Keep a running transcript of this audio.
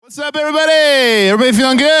What's up, everybody? Everybody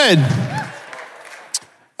feeling good?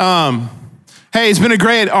 Hey, it's been a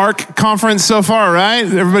great ARC conference so far, right?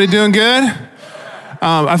 Everybody doing good?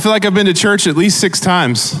 I feel like I've been to church at least 6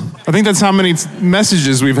 times. I think that's how many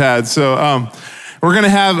messages we've had. So we're going to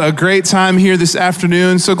have a great time here this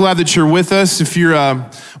afternoon. So glad that you're with us. If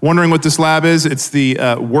you're wondering what this lab is, it's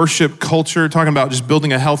the worship culture, talking about just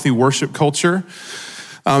building a healthy worship culture.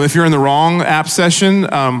 If you're in the wrong app session,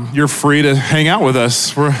 you're free to hang out with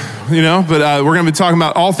us. We're going to be talking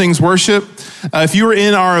about all things worship. If you were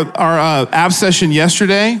in our app session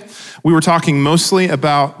yesterday, we were talking mostly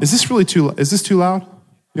about, is this too loud?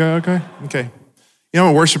 Yeah, okay. Okay. I'm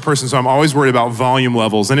a worship person, so I'm always worried about volume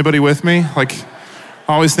levels. Anybody with me?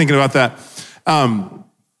 Always thinking about that.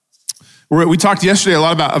 We talked yesterday a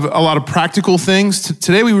lot about a lot of practical things.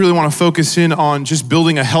 Today, we really want to focus in on just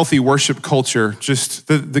building a healthy worship culture, just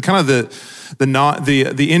the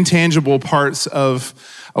intangible parts of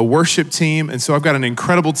a worship team. And so I've got an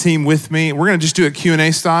incredible team with me. We're going to just do it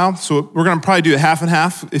Q&A style. So we're going to probably do it half and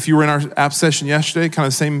half. If you were in our app session yesterday, kind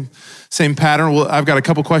of same pattern. I've got a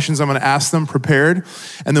couple questions I'm going to ask them prepared,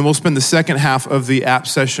 and then we'll spend the second half of the app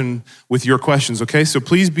session with your questions, okay? So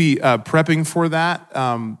please be prepping for that,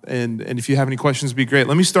 and if you have any questions, it'd be great.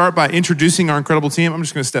 Let me start by introducing our incredible team. I'm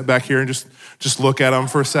just going to step back here and just look at them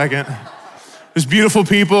for a second. There's beautiful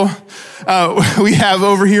people. We have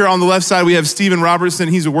over here on the left side, we have Stephen Robertson.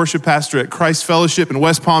 He's a worship pastor at Christ Fellowship in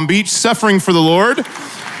West Palm Beach, suffering for the Lord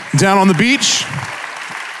down on the beach.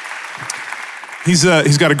 He's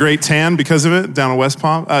got a great tan because of it down in West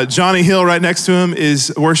Palm. Johnny Hill right next to him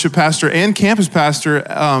is worship pastor and campus pastor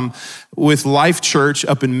with Life Church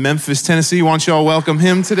up in Memphis, Tennessee. Why don't y'all welcome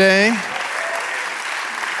him today?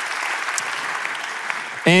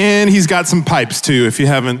 And he's got some pipes too, if you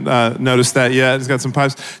haven't noticed that yet. He's got some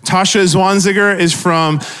pipes. Tasha Zwanziger is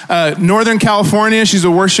from Northern California. She's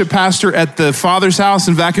a worship pastor at the Father's House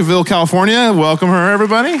in Vacaville, California. Welcome her,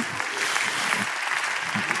 everybody.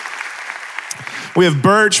 We have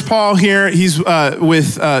Birch Paul here. He's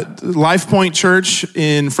with Life Point Church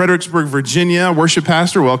in Fredericksburg, Virginia. Worship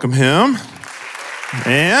pastor, welcome him.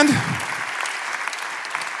 And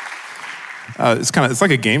it's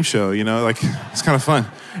like a game show, it's kind of fun.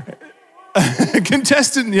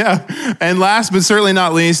 Contestant, yeah. And last but certainly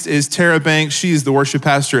not least is Tara Banks. She's the worship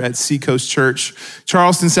pastor at Seacoast Church,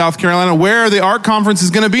 Charleston, South Carolina, where the ARC conference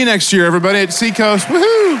is going to be next year, everybody, at Seacoast.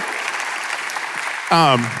 Woohoo!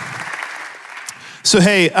 So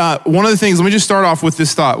hey, one of the things, let me just start off with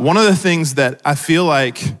this thought. One of the things that I feel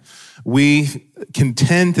like we can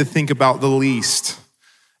tend to think about the least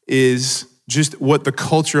is just what the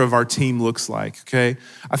culture of our team looks like, okay?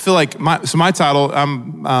 I feel like my title,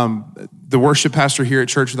 I'm the worship pastor here at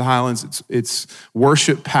Church of the Highlands. It's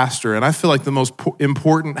worship pastor, and I feel like the most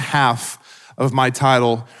important half of my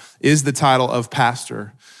title is the title of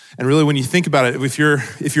pastor. And really, when you think about it, if you're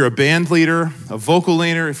a band leader, a vocal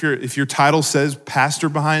leader, if your title says pastor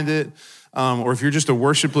behind it, or if you're just a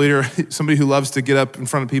worship leader, somebody who loves to get up in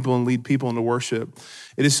front of people and lead people into worship,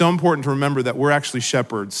 it is so important to remember that we're actually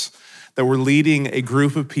shepherds, that we're leading a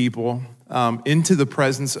group of people into the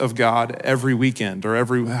presence of God every weekend or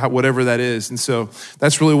whatever that is. And so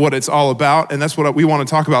that's really what it's all about, and that's what we want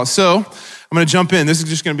to talk about. So I'm going to jump in. This is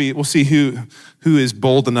just going to be, we'll see who is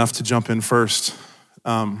bold enough to jump in first.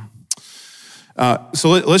 So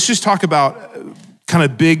let's just talk about kind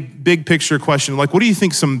of big picture question. What do you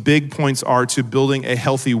think some big points are to building a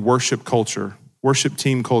healthy worship culture, worship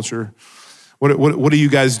team culture? What do you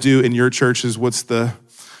guys do in your churches? What's the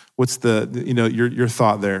your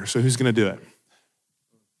thought there? So who's going to do it?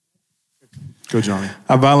 Go, Johnny.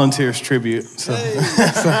 I volunteer as tribute. So,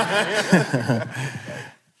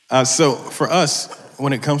 so for us,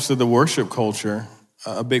 when it comes to the worship culture,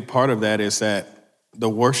 a big part of that is that the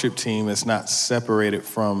worship team is not separated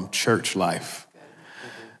from church life.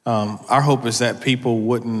 Our hope is that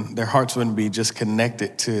their hearts wouldn't be just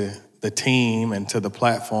connected to the team and to the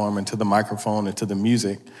platform and to the microphone and to the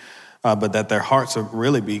music, but that their hearts would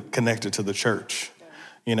really be connected to the church.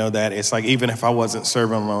 That it's like, even if I wasn't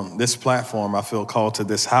serving on this platform, I feel called to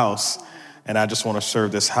this house, and I just want to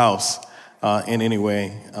serve this house in any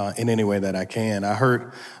way that I can. I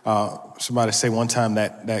heard somebody say one time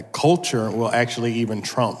that culture will actually even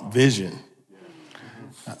trump vision,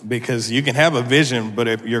 because you can have a vision, but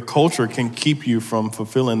if your culture can keep you from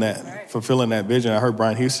fulfilling that vision. I heard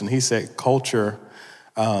Brian Houston. He said culture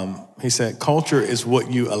is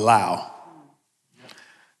what you allow,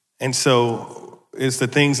 and so it's the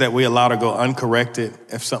things that we allow to go uncorrected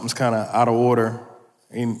if something's kind of out of order.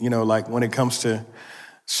 And like when it comes to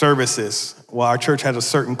services, well, our church has a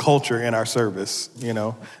certain culture in our service,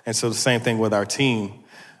 and so the same thing with our team.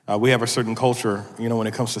 We have a certain culture, when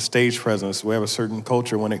it comes to stage presence. We have a certain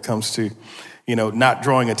culture when it comes to, not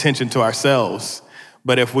drawing attention to ourselves.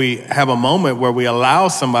 But if we have a moment where we allow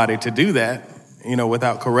somebody to do that,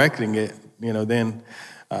 without correcting it, then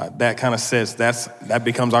that kind of says that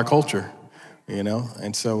becomes our culture,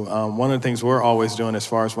 And so one of the things we're always doing as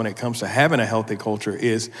far as when it comes to having a healthy culture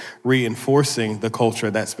is reinforcing the culture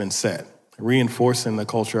that's been set. Reinforcing the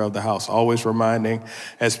culture of the house, always reminding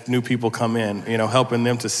as new people come in, helping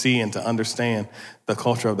them to see and to understand the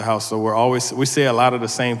culture of the house. So we say a lot of the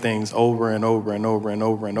same things over and over and over and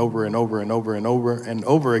over and over and over and over and over and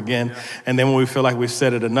over again. Yeah. And then when we feel like we've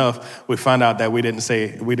said it enough, we find out that we didn't say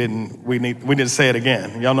it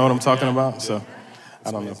again. Y'all know what I'm talking about? Yeah. So I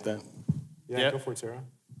don't know if that. Yeah, go for it, Sarah.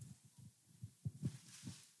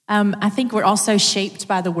 I think we're also shaped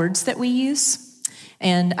by the words that we use.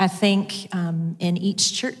 And I think in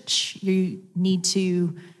each church, you need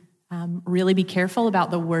to really be careful about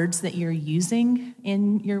the words that you're using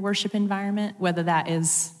in your worship environment, whether that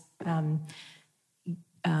is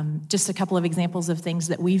just a couple of examples of things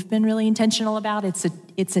that we've been really intentional about. It's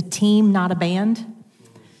a team, not a band.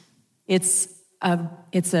 It's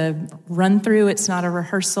a run through. It's not a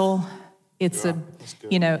rehearsal. It's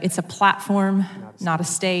it's a platform, not a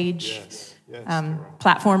stage. Yes,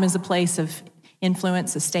 platform is a place of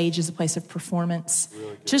influence. A stage is a place of performance.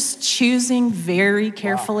 Really just choosing very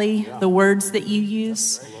carefully the words that you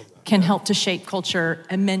use can help to shape culture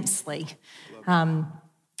immensely.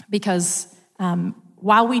 Because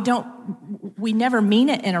while we never mean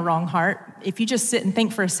it in a wrong heart, if you just sit and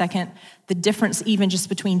think for a second, the difference even just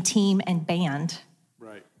between team and band,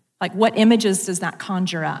 right? Like what images does that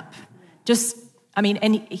conjure up? We're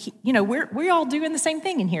all doing the same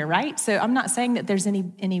thing in here, right? So I'm not saying that there's any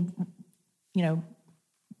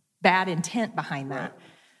bad intent behind that.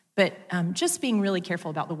 But just being really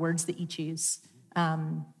careful about the words that you choose.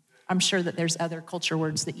 I'm sure that there's other culture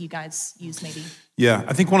words that you guys use maybe. Yeah,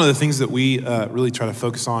 I think one of the things that we really try to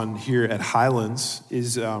focus on here at Highlands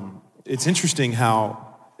is it's interesting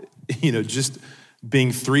how, just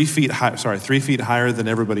being 3 feet higher than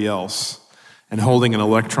everybody else and holding an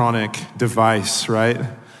electronic device, right,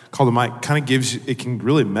 called a mic, kind of it can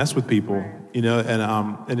really mess with people.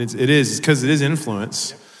 And it is because it is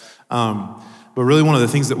influence. But really one of the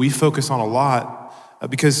things that we focus on a lot,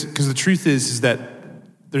 because the truth is that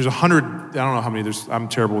there's 100, I don't know how many, I'm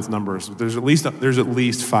terrible with numbers, but there's at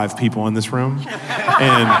least 5 people in this room.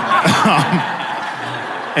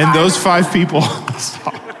 And those 5 people,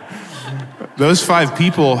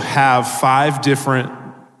 have 5 different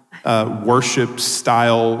worship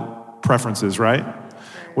style preferences, right?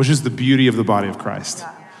 Which is the beauty of the body of Christ.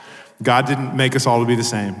 God didn't make us all to be the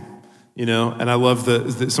same, and I love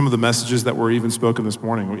some of the messages that were even spoken this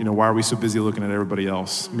morning. Why are we so busy looking at everybody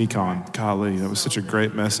else? Mekon, golly, that was such a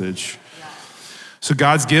great message. So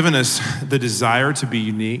God's given us the desire to be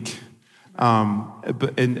unique. So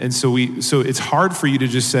it's hard for you to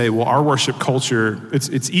just say, well, our worship culture,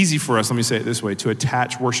 it's easy for us, let me say it this way, to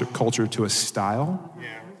attach worship culture to a style.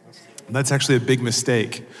 Yeah. That's actually a big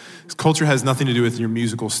mistake. Culture has nothing to do with your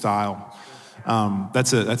musical style.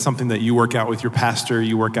 That's something that you work out with your pastor,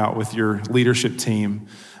 you work out with your leadership team.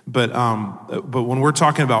 But when we're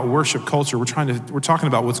talking about worship culture, we're talking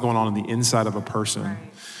about what's going on in the inside of a person.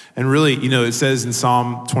 And really, it says in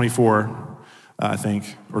Psalm 24, I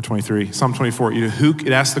think, or 23, Psalm 24,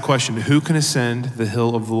 it asks the question, who can ascend the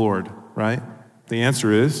hill of the Lord, right? The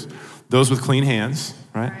answer is those with clean hands,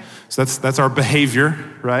 right? So that's our behavior,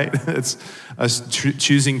 right? It's us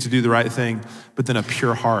choosing to do the right thing, but then a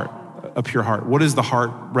pure heart. What does the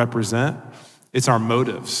heart represent? It's our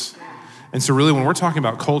motives. And so really when we're talking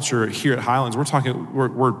about culture here at Highlands, we're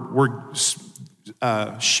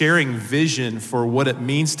sharing vision for what it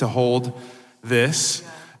means to hold this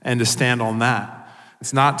and to stand on that.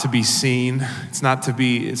 It's not to be seen. It's not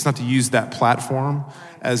to use that platform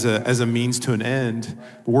as a means to an end.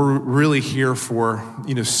 But we're really here for,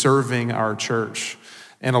 serving our church.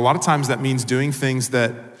 And a lot of times that means doing things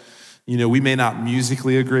that, we may not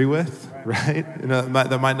musically agree with, right?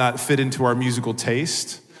 That might not fit into our musical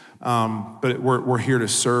taste. But we're here to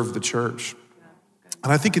serve the church.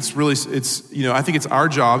 And I think I think it's our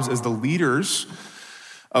jobs as the leaders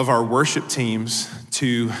of our worship teams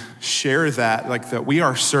to share that we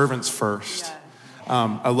are servants first.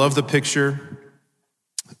 I love the picture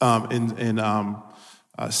in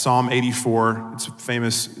Psalm 84. It's a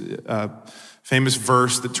famous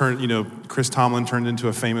verse that Chris Tomlin turned into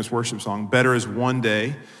a famous worship song. Better is one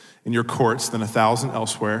day in your courts than 1,000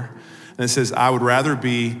 elsewhere. And it says, I would rather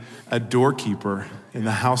be a doorkeeper in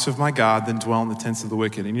the house of my God than dwell in the tents of the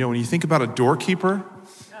wicked. And when you think about a doorkeeper,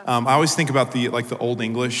 I always think about the Old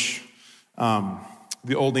English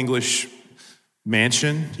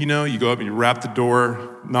mansion. You know, you go up and you rap the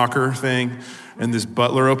door knocker thing, and this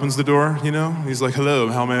butler opens the door. You know, he's like, "Hello,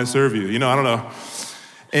 how may I serve you?" You know, I don't know.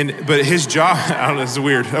 But his job, I don't know, this is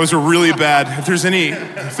weird. That was a really bad. If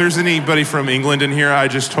there's anybody from England in here, I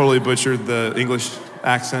just totally butchered the English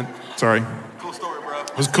accent. Sorry. Cool story, bro.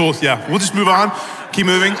 It was cool. Yeah, we'll just move on. Keep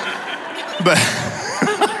moving.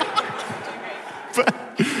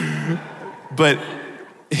 But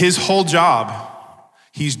his whole job,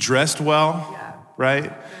 he's dressed well,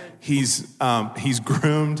 right? He's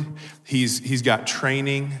groomed. He's got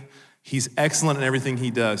training. He's excellent in everything he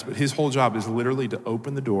does. But his whole job is literally to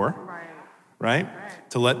open the door, right?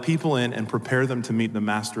 To let people in and prepare them to meet the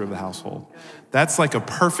master of the household. That's like a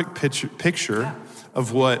perfect picture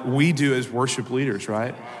of what we do as worship leaders,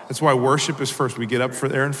 right? That's why worship is first. We get up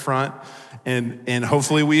there in front, and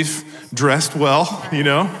hopefully we've dressed well, you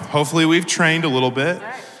know? Hopefully we've trained a little bit.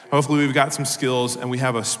 Hopefully we've got some skills, and we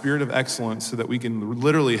have a spirit of excellence so that we can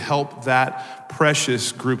literally help that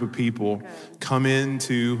precious group of people come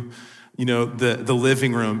into, you know, the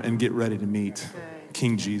living room and get ready to meet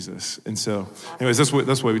King Jesus. And so, anyways, that's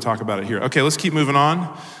the way we talk about it here. Okay, let's keep moving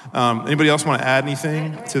on. Anybody else want to add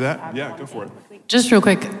anything to that? Yeah, go for it. Just real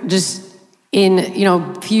quick, just in, you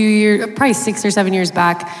know, a few years, probably 6 or 7 years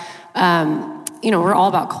back, you know, we're all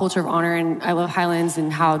about culture of honor, and I love Highlands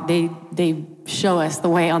and how they show us the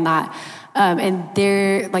way on that. And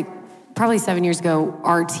they're like, probably 7 years ago,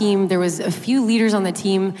 our team, there was a few leaders on the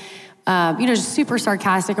team, you know, just super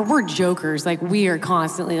sarcastic, and we're jokers. Like, we are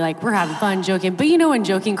constantly like, we're having fun joking. But you know, when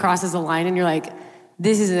joking crosses a line and you're like,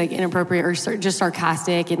 this is like inappropriate or just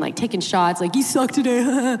sarcastic and like taking shots, like, you suck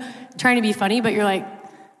today, trying to be funny, but you're like,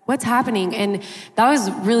 what's happening? And that was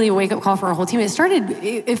really a wake-up call for our whole team. It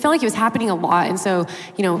felt like it was happening a lot. And so,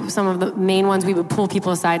 you know, some of the main ones, we would pull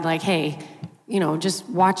people aside like, hey, you know, just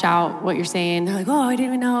watch out what you're saying. They're like, oh, I didn't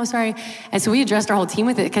even know, sorry. And so we addressed our whole team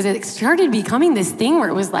with it because it started becoming this thing where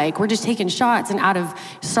it was like, we're just taking shots and out of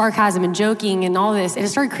sarcasm and joking and all this. And it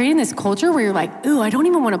started creating this culture where you're like, ooh, I don't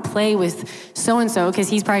even want to play with so-and-so because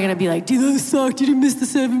he's probably going to be like, dude, that sucked. You didn't miss the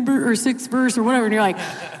 6th verse or whatever. And you're like,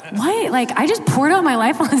 what? Like, I just poured out my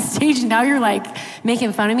life on stage and now you're like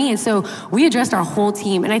making fun of me. And so we addressed our whole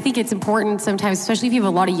team. And I think it's important sometimes, especially if you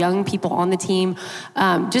have a lot of young people on the team,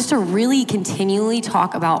 just to really continually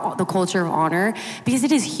talk about the culture of honor, because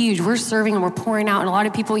it is huge. We're serving and we're pouring out. And a lot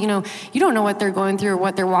of people, you know, you don't know what they're going through or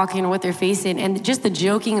what they're walking or what they're facing. And just the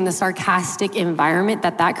joking and the sarcastic environment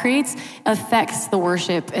that creates affects the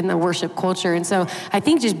worship and the worship culture. And so I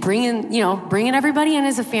think just bringing everybody in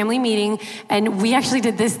as a family meeting. And we actually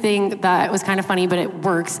did this thing that was kind of funny, but it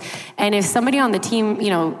works. And if somebody on the team, you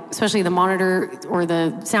know, especially the monitor or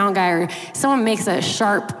the sound guy or someone makes a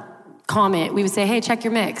sharp comment, we would say, hey, check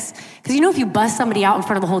your mix. Because you know, if you bust somebody out in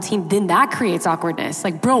front of the whole team, then that creates awkwardness.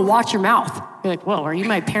 Like, bro, watch your mouth. You're like, whoa, are you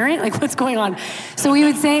my parent? Like, what's going on? So we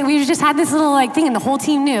would say, we just had this little like thing and the whole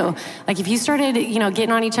team knew. Like, if you started, you know,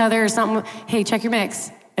 getting on each other or something, hey, check your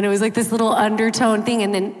mix. And it was like this little undertone thing.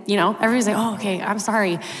 And then, you know, everybody's like, oh, okay, I'm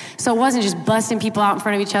sorry. So it wasn't just busting people out in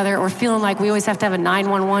front of each other or feeling like we always have to have a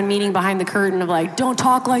 911 meeting behind the curtain of like, don't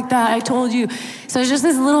talk like that, I told you. So it's just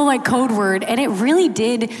this little like code word. And it really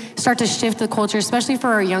did start to shift the culture, especially for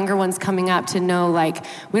our younger ones coming up, to know like,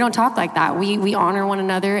 we don't talk like that. We honor one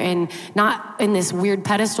another, and not in this weird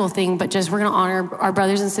pedestal thing, but just we're going to honor our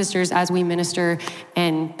brothers and sisters as we minister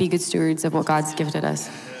and be good stewards of what God's gifted us.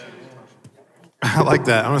 I like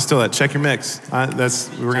that. I'm gonna steal that. Check your mix. Check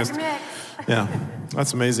your mix. Yeah,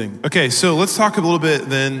 that's amazing. Okay, so let's talk a little bit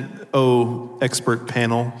then. Expert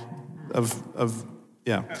panel of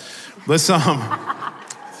yeah. Let's I'm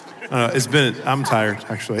tired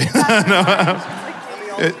actually.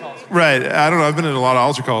 Right. I don't know. I've been in a lot of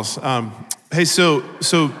altar calls. Hey, so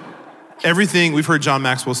everything we've heard John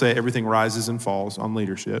Maxwell say, everything rises and falls on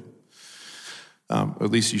leadership. At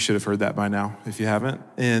least you should have heard that by now if you haven't.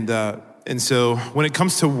 And so when it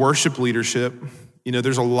comes to worship leadership, you know,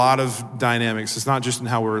 there's a lot of dynamics. It's not just in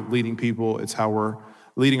how we're leading people, it's how we're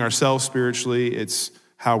leading ourselves spiritually. It's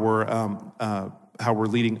how we're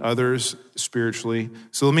leading others spiritually.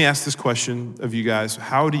 So let me ask this question of you guys.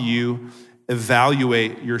 How do you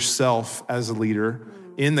evaluate yourself as a leader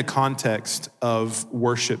in the context of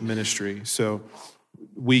worship ministry? So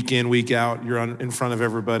week in, week out, you're in front of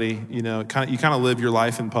everybody, you know, you kind of live your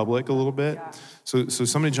life in public a little bit. Yeah. So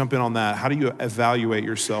somebody jump in on that. How do you evaluate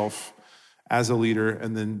yourself as a leader,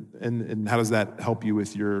 and then and how does that help you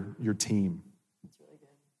with your team?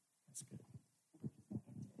 That's really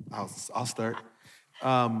good. I'll start.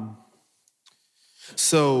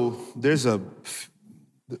 So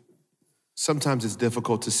sometimes it's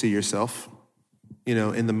difficult to see yourself,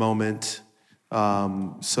 in the moment.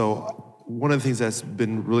 So one of the things that's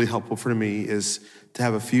been really helpful for me is to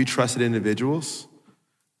have a few trusted individuals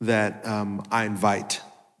that I invite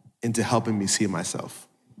into helping me see myself.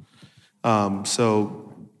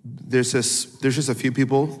 So there's just a few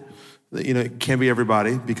people that, it can't be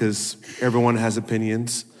everybody because everyone has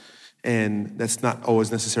opinions, and that's not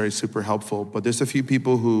always necessarily super helpful. But there's a few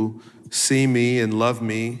people who see me and love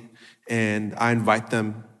me, and I invite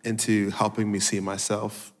them into helping me see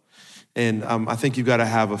myself. And I think you've got to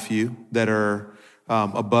have a few that are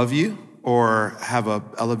above you or have a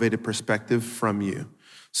elevated perspective from you.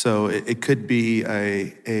 So it could be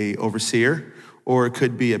a overseer, or it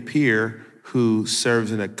could be a peer who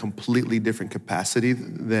serves in a completely different capacity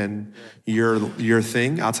than your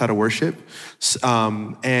thing outside of worship.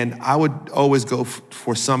 And I would always go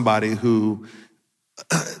for somebody who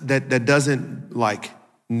that doesn't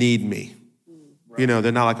need me.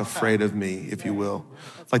 They're not afraid of me, if you will.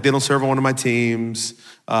 They don't serve on one of my teams.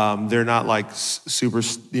 They're not super,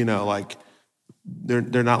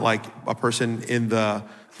 they're not like a person in the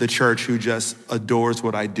church who just adores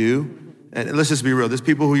what I do. And let's just be real. There's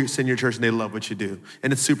people who sit in your church and they love what you do.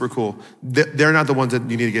 And it's super cool. They're not the ones that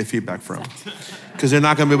you need to get feedback from, because they're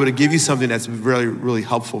not going to be able to give you something that's really, really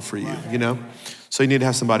helpful for you, So you need to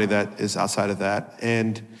have somebody that is outside of that.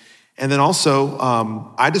 And then also,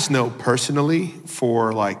 I just know personally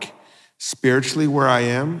for spiritually where I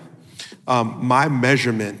am, my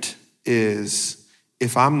measurement is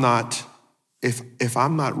if I'm not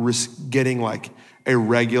getting a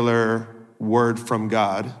regular word from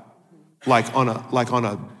God, on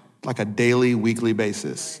a daily, weekly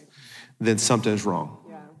basis, then something's wrong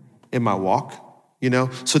in my walk,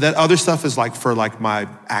 So that other stuff is for my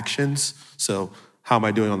actions. So how am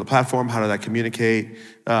I doing on the platform? How did I communicate?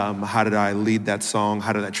 How did I lead that song?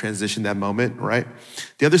 How did I transition that moment, right?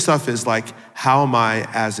 The other stuff is how am I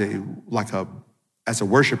as a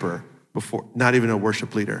worshiper before, not even a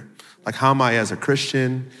worship leader? How am I as a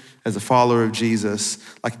Christian, as a follower of Jesus?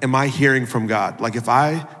 Am I hearing from God? If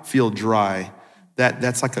I feel dry,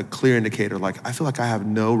 that's a clear indicator. I feel I have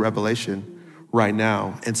no revelation right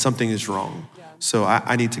now and something is wrong. So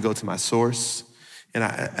I need to go to my source. And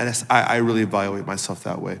I really evaluate myself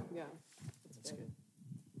that way. Yeah, that's good.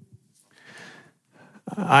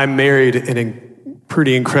 I married a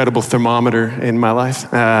pretty incredible thermometer in my life.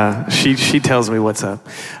 She tells me what's up.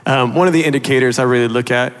 One of the indicators I really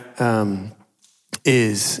look at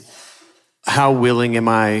is how willing am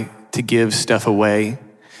I to give stuff away?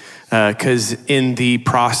 Because in the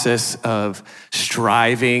process of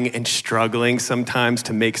striving and struggling sometimes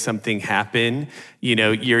to make something happen,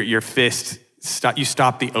 your fist. You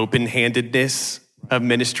stop the open-handedness of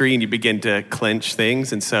ministry and you begin to clench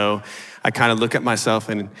things. And so I kind of look at myself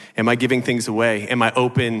and am I giving things away? Am I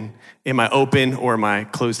open or am I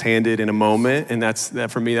closed-handed in a moment? And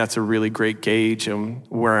that for me, that's a really great gauge on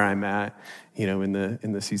where I'm at, in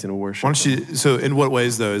the season of worship. Why don't you, so in what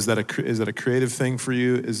ways though? Is that a creative thing for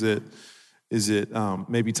you? Is it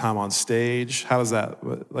maybe time on stage? How does that,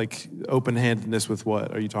 open-handedness with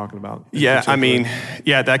what are you talking about? Yeah,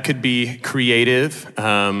 that could be creative.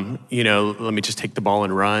 Let me just take the ball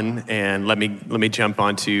and run, and let me jump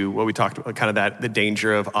onto what we talked about, kind of the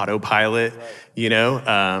danger of autopilot,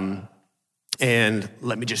 and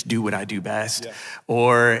let me just do what I do best. Yeah.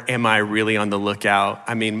 Or am I really on the lookout?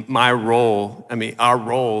 Our role,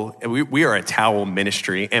 we are a towel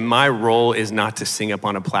ministry, and my role is not to sing up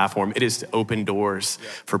on a platform. It is to open doors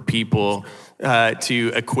for people,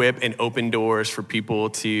 to equip and open doors for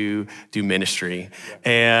people to do ministry.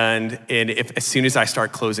 Yeah. And if as soon as I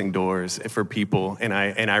start closing doors for people and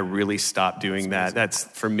I really stop doing that's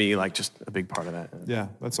for me just a big part of that. Yeah,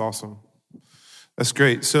 that's awesome. That's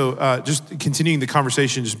great. So just continuing the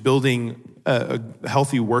conversation, just building a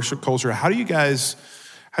healthy worship culture. How do you guys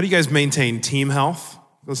maintain team health?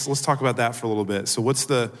 Let's talk about that for a little bit. So what's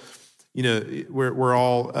we're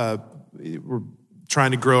all we're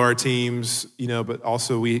trying to grow our teams, but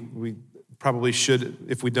also we probably should,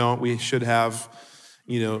 if we don't, we should have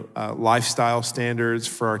lifestyle standards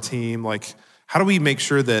for our team. How do we make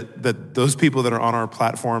sure that those people that are on our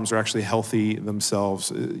platforms are actually healthy themselves?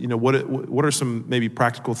 What are some maybe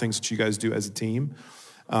practical things that you guys do as a team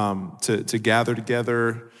to gather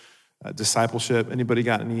together, discipleship? Anybody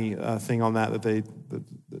got any thing on that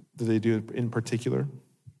they do in particular?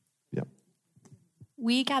 Yeah.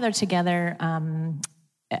 We gather together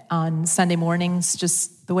on Sunday mornings.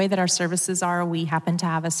 Just the way that our services are, we happen to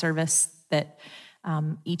have a service that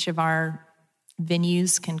each of our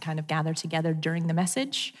venues can kind of gather together during the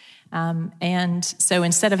message. And so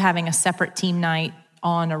instead of having a separate team night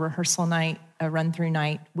on a rehearsal night, a run-through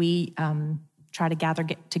night, we try to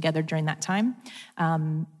get together during that time.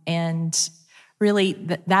 And really,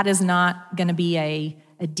 that is not going to be a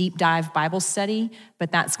deep dive Bible study,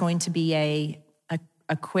 but that's going to be a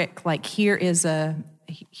quick, like, here is a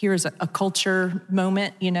culture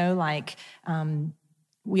moment,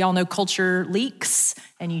 we all know culture leaks,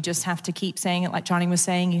 and you just have to keep saying it, like Johnny was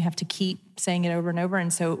saying, you have to keep saying it over and over.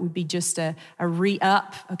 And so it would be just a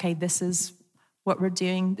re-up. Okay, this is what we're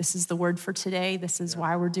doing. This is the word for today. This is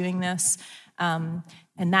why we're doing this. And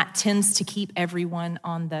that tends to keep everyone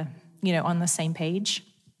on the same page.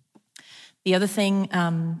 The other thing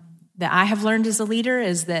that I have learned as a leader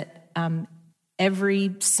is that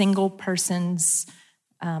every single person's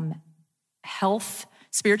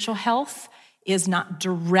spiritual health, is not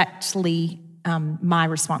directly my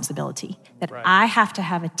responsibility. That right. I have to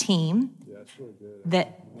have a team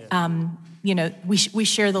that, we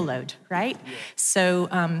share the load, right? Yeah. So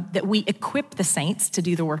that we equip the saints to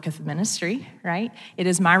do the work of the ministry, right? It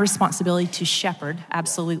is my responsibility to shepherd,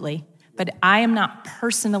 absolutely. But I am not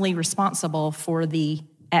personally responsible for the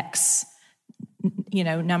X,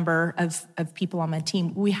 number of people on my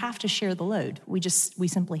team. We have to share the load. We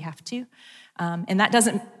simply have to. And that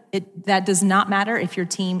does not matter if your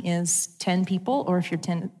team is 10 people or if your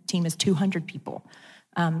team is 200 people.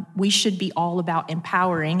 We should be all about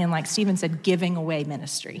empowering and, like Stephen said, giving away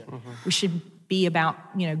ministry. Mm-hmm. We should be about,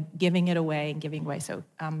 giving it away and giving away. So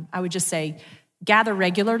I would just say gather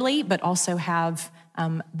regularly, but also have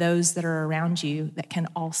those that are around you that can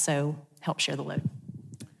also help share the load.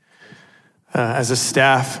 As a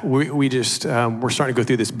staff, we're starting to go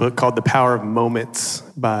through this book called The Power of Moments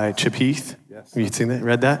by Chip Heath. Yes. Have you seen that,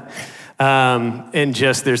 read that? And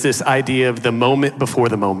just there's this idea of the moment before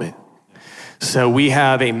the moment. So we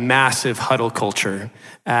have a massive huddle culture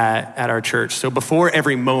at our church. So before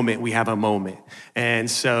every moment, we have a moment.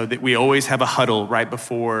 And so that we always have a huddle right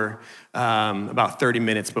before, about 30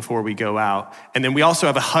 minutes before we go out. And then we also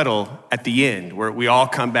have a huddle at the end where we all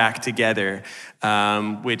come back together,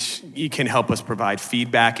 which can help us provide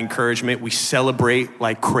feedback, encouragement. We celebrate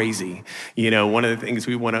like crazy. One of the things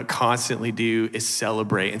we want to constantly do is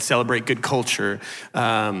celebrate good culture.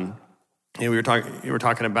 We were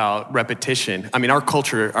talking about repetition. I mean, our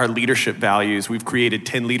culture, our leadership values, we've created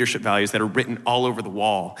 10 leadership values that are written all over the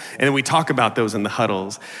wall. And then we talk about those in the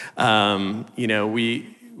huddles.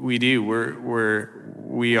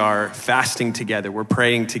 We are fasting together. We're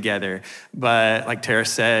praying together. But like Tara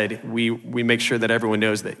said, we make sure that everyone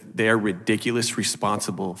knows that they are ridiculously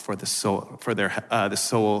responsible for the soul, for their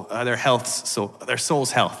soul's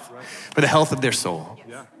health, right. For the health of their soul.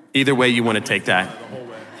 Yeah. Either way you want to take that.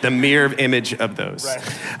 The mirror image of those. Right.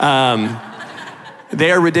 They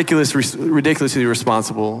are ridiculously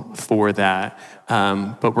responsible for that.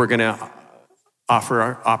 But we're going to offer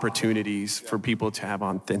our opportunities for people to have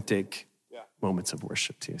authentic moments of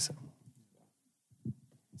worship too. So.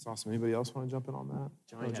 That's awesome. Anybody else want to jump in on that?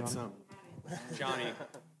 Johnny.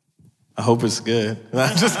 I hope it's good. One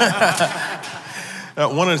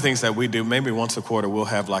of the things that we do, maybe once a quarter, we'll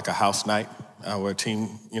have like a house night where a team,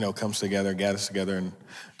 comes together, gathers together, and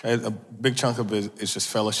a big chunk of it is just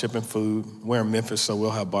fellowship and food. We're in Memphis, so we'll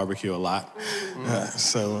have barbecue a lot.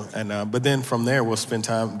 But then from there, we'll spend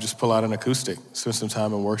time, just pull out an acoustic, spend some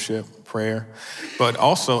time in worship, prayer, but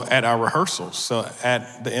also at our rehearsals. So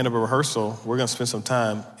at the end of a rehearsal, we're going to spend some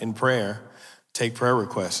time in prayer, take prayer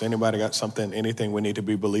requests. Anybody got something, anything we need to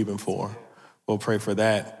be believing for? We'll pray for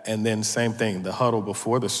that. And then same thing, the huddle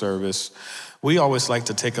before the service. We always like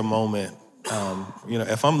to take a moment.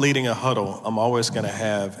 If I'm leading a huddle, I'm always going to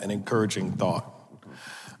have an encouraging thought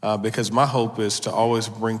because my hope is to always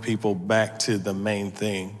bring people back to the main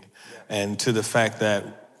thing and to the fact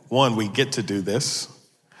that, one, we get to do this.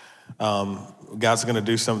 God's going to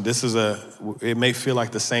do something. It may feel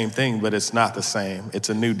like the same thing, but it's not the same. It's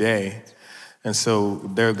a new day. And so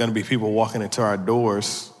there are going to be people walking into our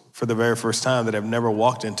doors for the very first time that have never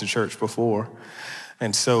walked into church before.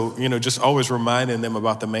 And so, just always reminding them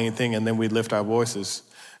about the main thing, and then we lift our voices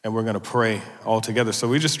and we're going to pray all together. So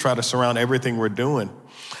we just try to surround everything we're doing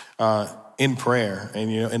in prayer, and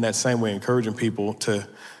in that same way, encouraging people to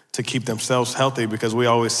keep themselves healthy, because we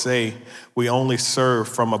always say we only serve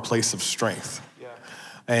from a place of strength. Yeah.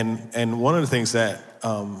 And one of the things that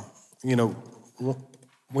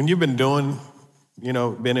when you've been doing,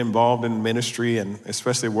 been involved in ministry and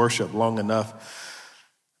especially worship long enough.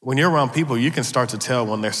 When you're around people, you can start to tell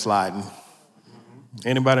when they're sliding.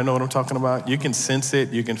 Anybody know what I'm talking about? You can sense it,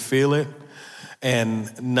 you can feel it,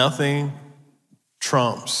 and nothing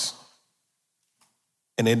trumps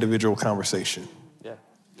an individual conversation. Yeah.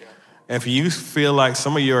 If you feel like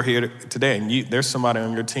some of you are here today and there's somebody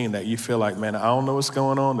on your team that you feel like, man, I don't know what's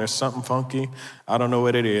going on. There's something funky. I don't know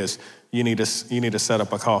what it is. You need to set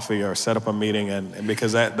up a coffee or set up a meeting, and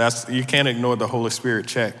because that's you can't ignore the Holy Spirit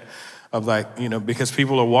check of like, because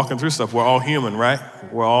people are walking through stuff. We're all human, right?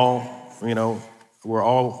 We're all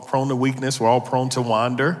prone to weakness. We're all prone to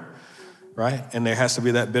wander, right? And there has to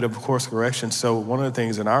be that bit of course correction. So one of the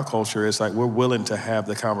things in our culture is like we're willing to have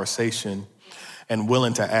the conversation and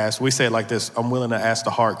willing to ask. We say it like this: I'm willing to ask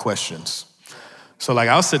the hard questions. So like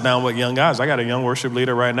I'll sit down with young guys. I got a young worship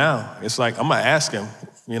leader right now. It's like I'm gonna ask him.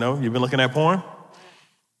 You've been looking at porn?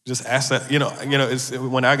 Just ask that. It's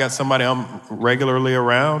when I got somebody I'm regularly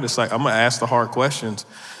around. It's like I'm gonna ask the hard questions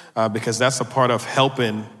because that's a part of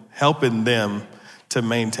helping them to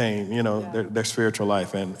maintain their spiritual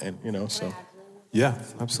life and so. Yeah,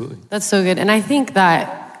 absolutely. That's so good. And I think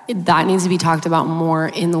that needs to be talked about more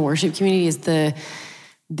in the worship community is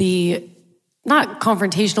the not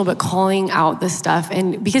confrontational, but calling out the stuff.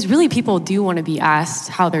 And because really people do want to be asked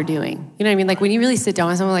how they're doing. You know what I mean? Like when you really sit down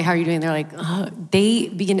with someone like, how are you doing? They're like, they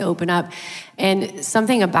begin to open up. And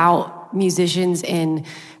something about musicians and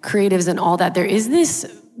creatives and all that, there is this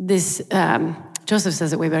Joseph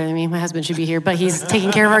says it way better than me. My husband should be here, but he's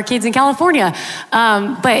taking care of our kids in California.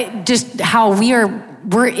 But just how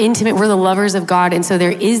we're intimate, we're the lovers of God. And so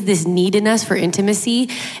there is this need in us for intimacy.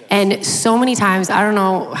 And so many times, I don't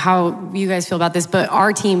know how you guys feel about this, but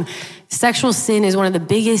our team, sexual sin is one of the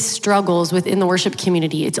biggest struggles within the worship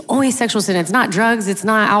community. It's always sexual sin. It's not drugs. It's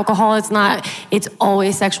not alcohol. It's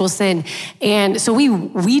always sexual sin. And so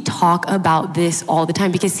we talk about this all the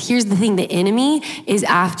time because here's the thing. The enemy is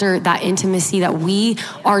after that intimacy that we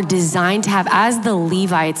are designed to have as the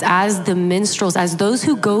Levites, as the minstrels, as those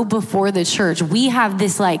who go before the church. We have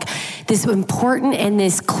this important and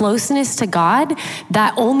this closeness to God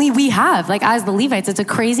that only we have. Like as the Levites, it's a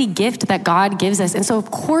crazy gift that God gives us. And so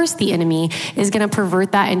of course the enemy is going to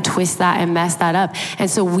pervert that and twist that and mess that up. And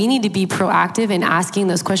so we need to be proactive in asking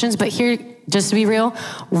those questions. But here, just to be real,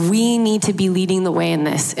 we need to be leading the way in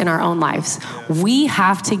this in our own lives. We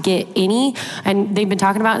have to get and they've been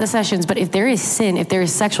talking about in the sessions, but if there is sin, if there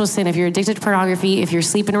is sexual sin, if you're addicted to pornography, if you're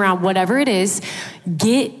sleeping around, whatever it is,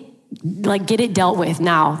 get it dealt with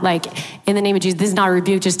now. Like in the name of Jesus, this is not a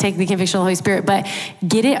rebuke, just take the conviction of the Holy Spirit, but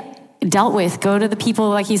get it dealt with. Go to the people,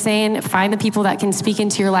 like he's saying, find the people that can speak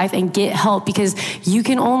into your life and get help because you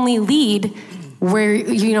can only lead where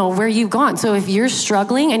you've gone. So if you're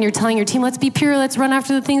struggling and you're telling your team, let's be pure, let's run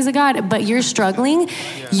after the things of God, but you're struggling,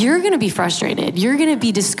 you're going to be frustrated. You're going to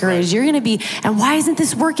be discouraged. You're going to be, and why isn't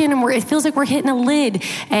this working? And it feels like we're hitting a lid.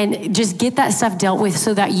 And just get that stuff dealt with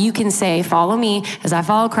so that you can say, follow me as I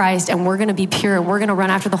follow Christ, and we're going to be pure, and we're going to run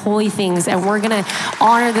after the holy things, and we're going to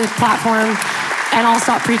honor the platform, and I'll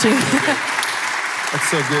stop preaching. That's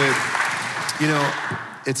so good.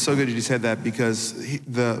 It's so good you said that because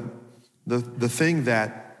the thing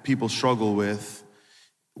that people struggle with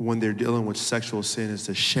when they're dealing with sexual sin is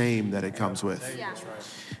the shame that it comes with. Yeah.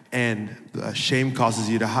 And shame causes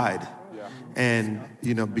you to hide. Yeah.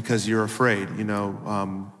 And, because you're afraid,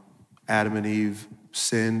 Adam and Eve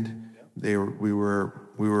sinned. We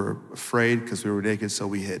were afraid because we were naked, so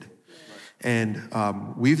we hid. And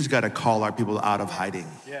we've just got to call our people out of hiding.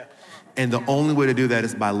 Yeah. And the only way to do that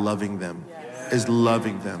is by loving them, is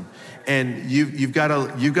loving them. And you've got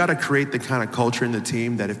to create the kind of culture in the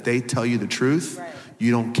team that if they tell you the truth, you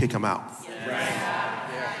don't kick them out.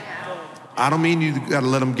 I don't mean you got to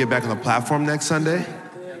let them get back on the platform next Sunday,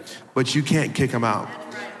 but you can't kick them out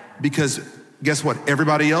because guess what?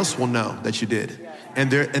 Everybody else will know that you did, and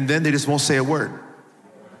then they just won't say a word.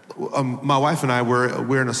 My wife and I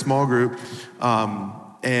we're in a small group,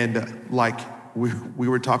 and like we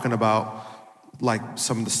were talking about like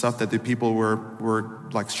some of the stuff that the people were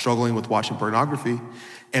like struggling with watching pornography,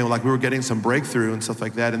 and like we were getting some breakthrough and stuff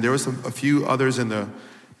like that. And there was a few others in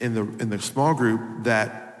the small group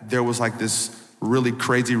that there was like this really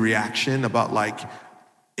crazy reaction about like,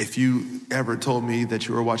 if you ever told me that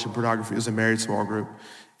you were watching pornography, it was a married small group.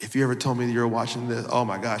 If you ever told me that you were watching this, oh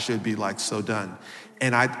my gosh, it'd be like so done.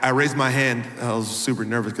 And I raised my hand. I was super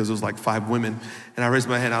nervous because it was like 5 women. And I raised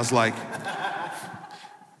my hand. I was like,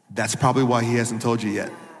 that's probably why he hasn't told you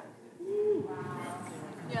yet.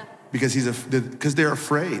 Because they're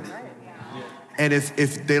afraid. And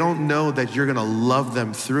if they don't know that you're gonna love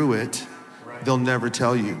them through it, they'll never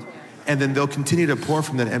tell you. And then they'll continue to pour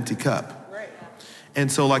from that empty cup. And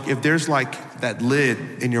so like if there's like that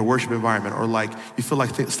lid in your worship environment, or like you feel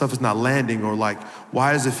like stuff is not landing, or like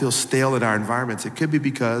why does it feel stale in our environments? It could be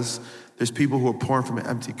because there's people who are pouring from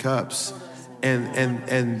empty cups,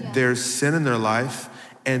 and there's sin in their life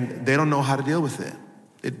and they don't know how to deal with it.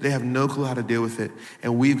 They have no clue how to deal with it,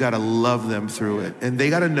 and we've got to love them through it. And they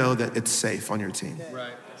got to know that it's safe on your team.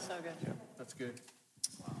 Right. So good. Yeah, that's good.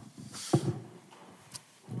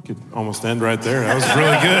 We could almost end right there. That was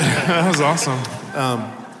really good. That was awesome.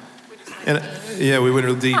 And yeah, we went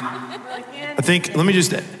real deep. I think, let me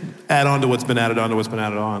just add on to what's been added on to what's been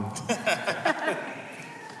added on.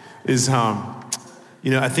 Is,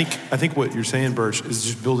 I think what you're saying, Birch, is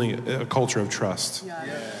just building a culture of trust.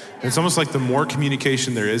 It's almost like the more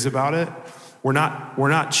communication there is about it, we're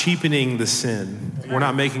not cheapening the sin. We're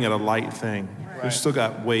not making it a light thing. There's still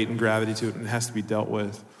got weight and gravity to it, and it has to be dealt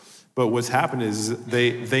with. But what's happened is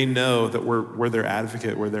they know that we're their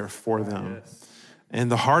advocate, we're there for them. Yes. And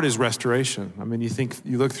the heart is restoration. I mean,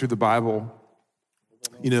 you look through the Bible,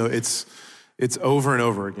 it's over and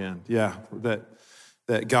over again. Yeah,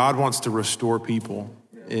 that God wants to restore people,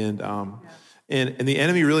 and the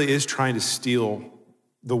enemy really is trying to steal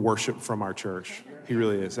the worship from our church. He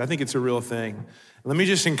really is. I think it's a real thing. Let me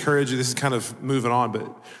just encourage you. This is kind of moving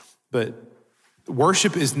on, but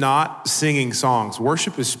worship is not singing songs.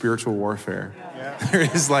 Worship is spiritual warfare. Yeah.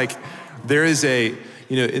 There is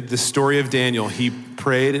the story of Daniel. He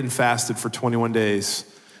prayed and fasted for 21 days.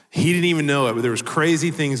 He didn't even know it, but there was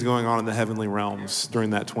crazy things going on in the heavenly realms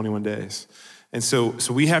during that 21 days. And so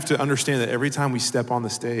we have to understand that every time we step on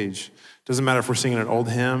the stage, doesn't matter if we're singing an old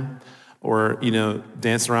hymn or,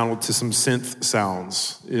 dancing around to some synth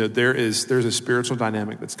sounds. There's a spiritual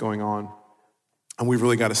dynamic that's going on. And we've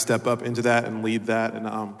really got to step up into that and lead that.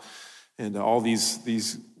 And all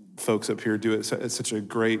these folks up here do it in such a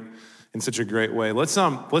great way. Let's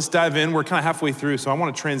dive in. We're kind of halfway through, so I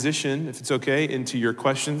want to transition, if it's okay, into your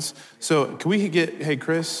questions. So can we get,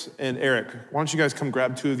 Chris and Eric, why don't you guys come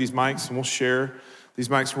grab 2 of these mics and we'll share these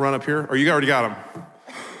mics. Run up here. Or you already got them?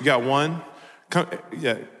 You got one? Come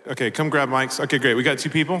grab mics. Okay, great. We got 2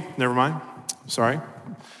 people. Never mind. Sorry.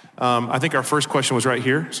 I think our first question was right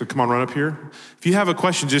here, so come on, run up here. If you have a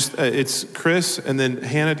question, just it's Chris, and then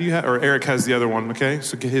Hannah, or Eric has the other one, okay?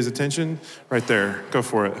 So get his attention right there. Go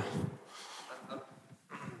for it.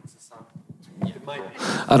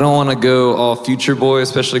 I don't want to go all future boy,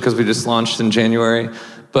 especially because we just launched in January,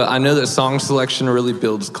 but I know that song selection really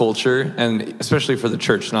builds culture, and especially for the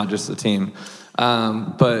church, not just the team.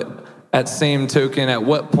 But at same token, at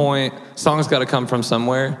what point, songs got to come from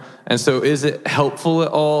somewhere. And so is it helpful at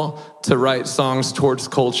all to write songs towards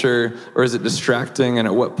culture, or is it distracting? And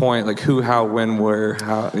at what point, like who, how, when, where,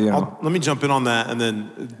 how, Let me jump in on that, and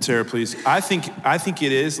then Sarah, please. I think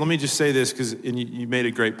it is. Let me just say this, because you made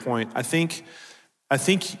a great point. I think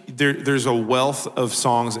there's a wealth of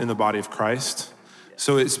songs in the body of Christ.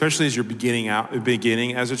 So especially as you're beginning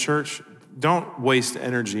as a church, don't waste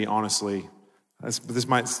energy, honestly. This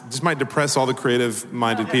might depress all the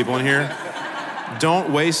creative-minded people in here.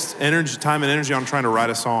 Don't waste time and energy on trying to write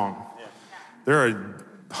a song. There are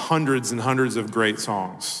hundreds and hundreds of great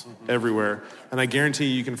songs everywhere. And I guarantee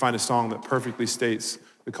you can find a song that perfectly states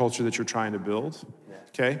the culture that you're trying to build,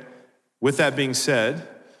 okay? With that being said,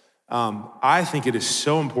 I think it is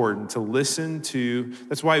so important to listen to,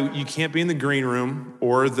 that's why you can't be in the green room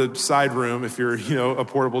or the side room if you're, a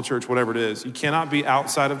portable church, whatever it is. You cannot be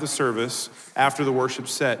outside of the service after the worship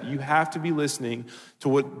set. You have to be listening to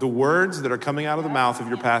what the words that are coming out of the mouth of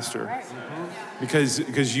your pastor,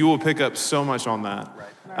 because you will pick up so much on that.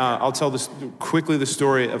 I'll tell quickly the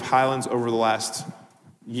story of Highlands over the last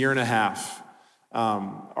year and a half.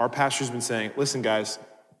 Our pastor's been saying, listen, guys,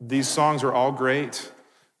 these songs are all great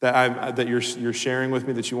that you're sharing with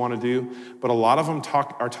me that you want to do, but a lot of them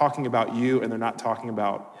are talking about you, and they're not talking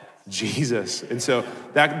about Jesus. And so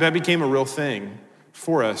that became a real thing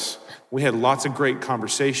for us. We had lots of great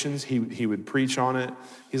conversations. He would preach on it.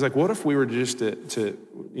 He's like, what if we were just to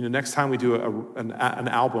next time we do an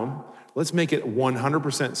album, let's make it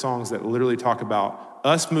 100% songs that literally talk about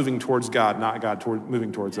us moving towards God, not God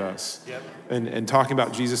moving towards us. Yep. And talking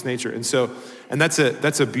about Jesus' nature. And that's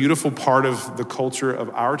a beautiful part of the culture of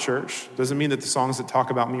our church. Doesn't mean that the songs that talk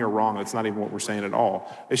about me are wrong. That's not even what we're saying at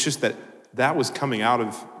all. It's just that was coming out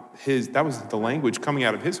of that was the language coming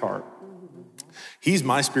out of his heart. He's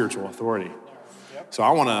my spiritual authority. So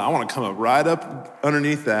I want to come up right up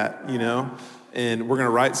underneath that, and we're going to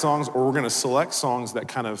write songs, or we're going to select songs that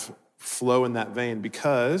kind of flow in that vein,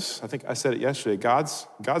 because I think I said it yesterday, God's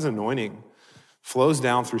anointing flows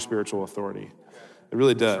down through spiritual authority. It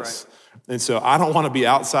really does. Right. And so I don't want to be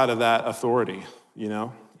outside of that authority,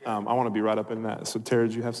 I want to be right up in that. So Tara,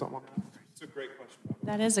 did you have something on that? It's a great question.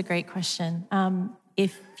 That is a great question.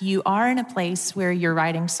 If you are in a place where you're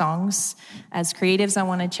writing songs, as creatives, I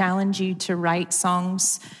want to challenge you to write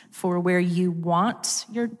songs for where you want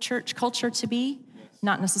your church culture to be,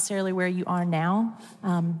 not necessarily where you are now.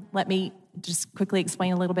 Let me just quickly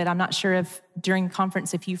explain a little bit. I'm not sure if during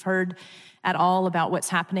conference, if you've heard at all about what's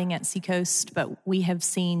happening at Seacoast, but we have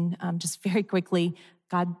seen just very quickly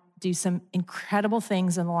God do some incredible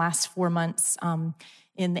things in the last 4 months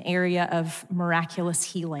in the area of miraculous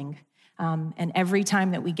healing. And every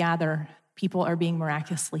time that we gather, people are being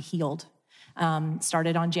miraculously healed.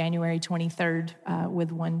 Started on January 23rd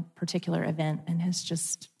with one particular event and has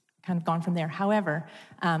just kind of gone from there. However,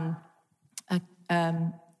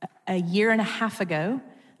 a year and a half ago,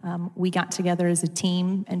 we got together as a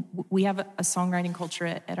team, and we have a songwriting culture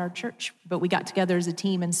at our church, but we got together as a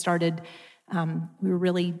team and started, we were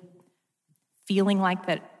really feeling like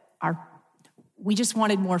that we just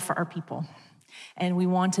wanted more for our people. And we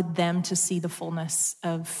wanted them to see the fullness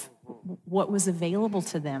of what was available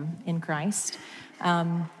to them in Christ.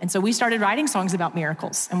 And so we started writing songs about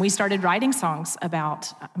miracles, and we started writing songs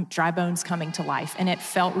about dry bones coming to life. And it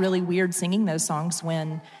felt really weird singing those songs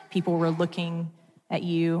when people were looking at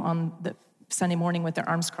you on the Sunday morning with their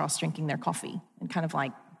arms crossed, drinking their coffee, and kind of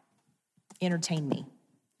like, entertain me,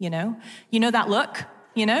 you know? You know that look,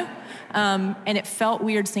 you know? And it felt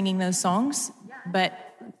weird singing those songs, but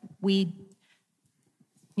we,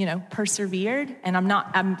 persevered. And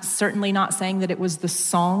I'm certainly not saying that it was the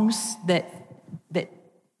songs that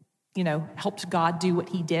helped God do what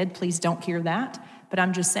he did. Please don't hear that. But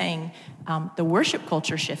I'm just saying the worship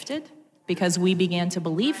culture shifted because we began to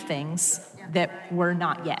believe things that were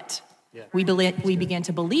not yet. Yeah. We began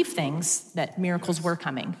to believe things that miracles were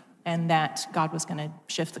coming and that God was going to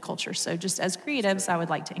shift the culture. So just as creatives, I would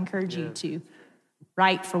like to encourage you to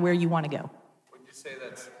write for where you want to go. Would you say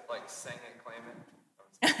that's like sing and claim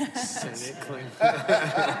it? Sing it, claim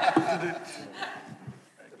it.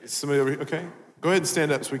 Is somebody over here? Okay. Go ahead and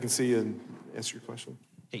stand up so we can see you and answer your question.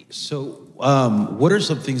 Hey, so what are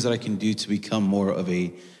some things that I can do to become more of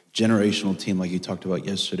a generational team like you talked about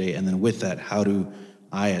yesterday? And then with that, how do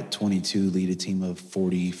I at 22 lead a team of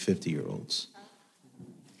 40, 50-year-olds?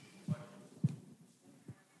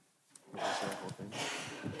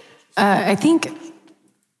 I think,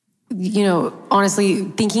 honestly,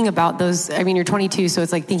 thinking about those, you're 22, so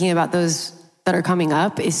it's like thinking about those that are coming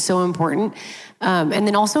up is so important. And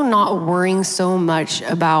then also not worrying so much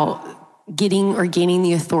about getting or gaining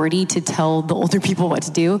the authority to tell the older people what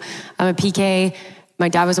to do. I'm a PK. My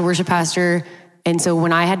dad was a worship pastor. And so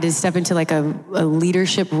when I had to step into like a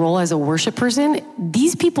leadership role as a worship person,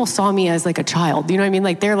 these people saw me as like a child. You know what I mean?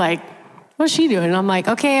 Like they're like, what's she doing? And I'm like,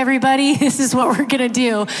 okay, everybody, this is what we're going to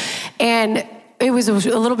do. And it was a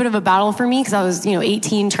little bit of a battle for me because I was,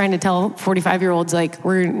 18 trying to tell 45-year-olds, like,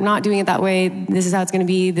 we're not doing it that way. This is how it's going to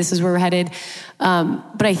be. This is where we're headed.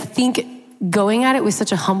 But I think going at it with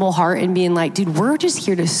such a humble heart and being like, dude, we're just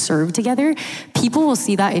here to serve together. People will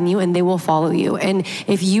see that in you and they will follow you. And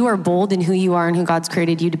if you are bold in who you are and who God's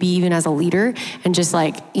created you to be, even as a leader, and just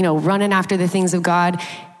like, running after the things of God,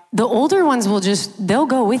 the older ones they'll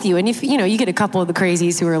go with you. And if, you get a couple of the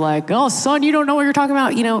crazies who are like, oh, son, you don't know what you're talking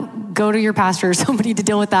about, go to your pastor or somebody to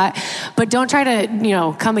deal with that. But don't try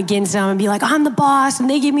to, come against them and be like, I'm the boss and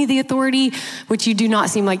they give me the authority, which you do not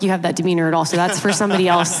seem like you have that demeanor at all. So that's for somebody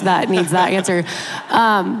else that needs that answer.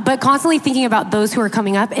 But constantly thinking about those who are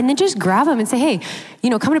coming up and then just grab them and say, hey,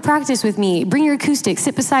 come to practice with me, bring your acoustic,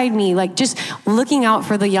 sit beside me. Like just looking out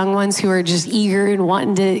for the young ones who are just eager and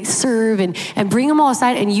wanting to serve and bring them all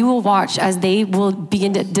aside, and you will watch as they will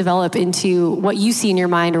begin to develop into what you see in your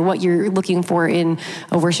mind or what you're looking for in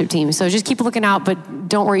a worship team. So just keep looking out, but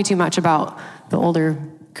don't worry too much about the older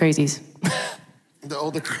crazies. The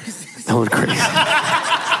older crazies. The older crazies.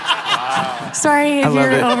 Sorry if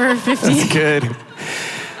you're over 50. That's good.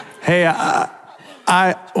 Hey,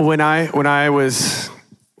 when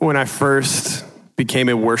I first became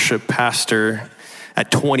a worship pastor at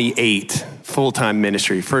 28, full-time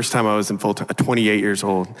ministry. First time I was in full-time, 28 years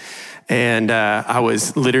old. And I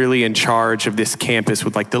was literally in charge of this campus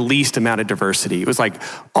with like the least amount of diversity. It was like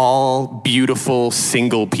all beautiful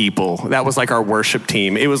single people. That was like our worship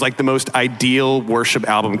team. It was like the most ideal worship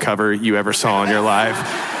album cover you ever saw in your life.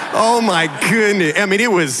 Oh my goodness. I mean,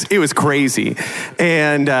 it was crazy.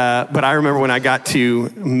 And, but I remember when I got to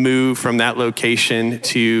move from that location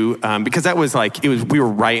to, because that was like, we were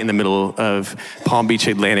right in the middle of Palm Beach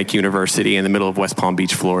Atlantic University in the middle of West Palm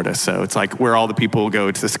Beach, Florida. So it's like where all the people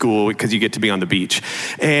go to the school because you get to be on the beach.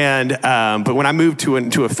 And, but when I moved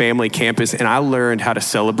to a family campus and I learned how to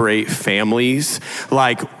celebrate families,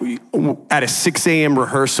 like at a 6 a.m.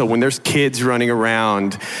 rehearsal when there's kids running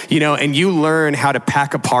around, and you learn how to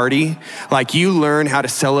pack a party party. Like you learn how to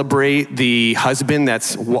celebrate the husband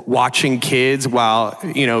that's watching kids while,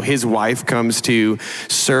 his wife comes to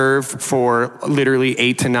serve for literally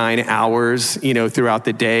 8 to 9 hours, throughout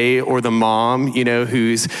the day, or the mom,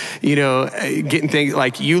 who's, getting things.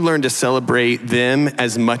 Like you learn to celebrate them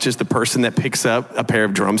as much as the person that picks up a pair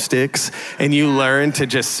of drumsticks, and you learn to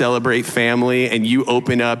just celebrate family, and you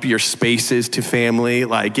open up your spaces to family.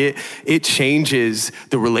 Like it changes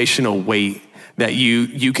the relational weight that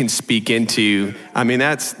you can speak into. I mean,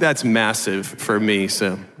 that's massive for me.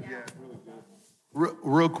 So,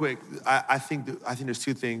 real quick, I think there's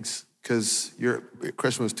two things, because your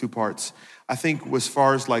question was two parts. I think as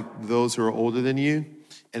far as like those who are older than you,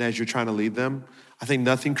 and as you're trying to lead them, I think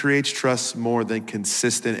nothing creates trust more than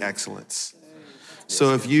consistent excellence.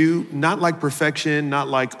 So if you, not like perfection, not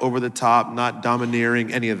like over the top, not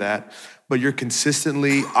domineering, any of that, but you're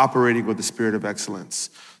consistently operating with the spirit of excellence.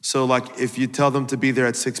 So like if you tell them to be there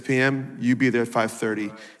at 6 p.m., you be there at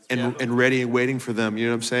 5:30 and ready and waiting for them. You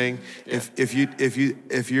know what I'm saying? Yeah.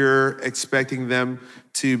 If you're expecting them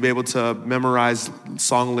to be able to memorize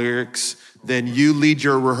song lyrics, then you lead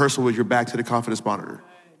your rehearsal with your back to the confidence monitor.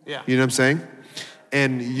 Yeah. You know what I'm saying?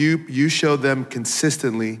 And you show them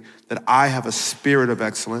consistently that I have a spirit of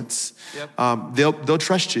excellence. Yep. They'll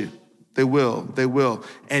trust you. They will.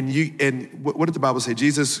 And what did the Bible say?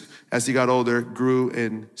 Jesus, as he got older, grew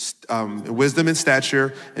in wisdom and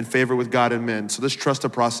stature and favor with God and men. So let's trust the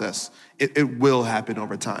process. It will happen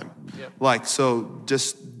over time. Yep. So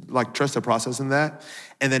just trust the process in that.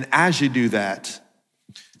 And then as you do that,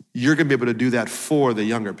 you're gonna be able to do that for the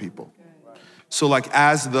younger people. So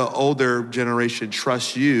as the older generation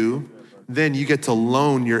trusts you, then you get to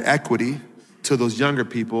loan your equity to those younger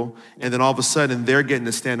people, and then all of a sudden they're getting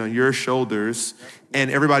to stand on your shoulders,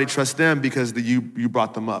 and everybody trusts them because you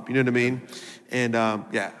brought them up. You know what I mean? And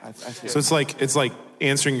I so it's like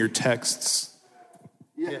answering your texts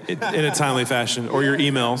in a timely fashion, or your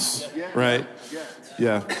emails, right?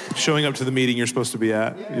 Yeah, showing up to the meeting you're supposed to be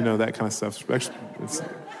at, that kind of stuff. Actually, it's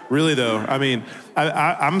really though. I mean,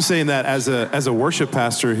 I'm saying that as a worship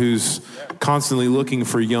pastor who's constantly looking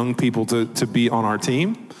for young people to be on our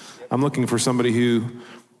team. I'm looking for somebody who,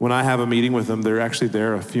 when I have a meeting with them, they're actually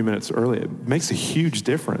there a few minutes early. It makes a huge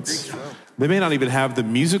difference. They may not even have the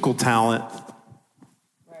musical talent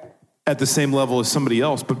at the same level as somebody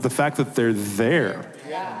else, but the fact that they're there,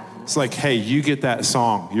 it's like, hey, you get that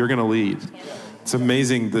song, you're gonna lead. It's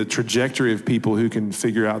amazing the trajectory of people who can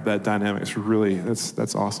figure out that dynamic. It's really,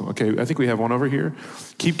 that's awesome. Okay, I think we have one over here.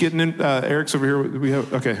 Keep getting in. Eric's over here.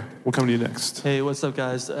 Okay, we'll come to you next. Hey, what's up,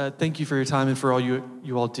 guys? Thank you for your time and for all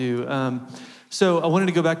you all do. So I wanted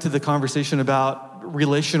to go back to the conversation about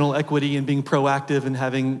relational equity and being proactive and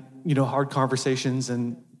having, hard conversations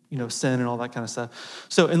and, sin and all that kind of stuff.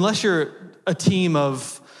 So unless you're a team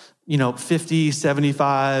of, 50,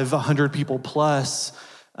 75, 100 people plus,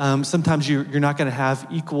 sometimes you're not going to have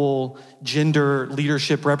equal gender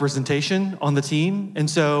leadership representation on the team. And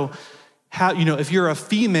so how, if you're a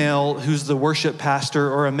female who's the worship pastor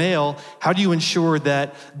or a male, how do you ensure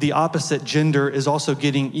that the opposite gender is also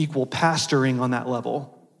getting equal pastoring on that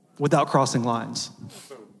level without crossing lines?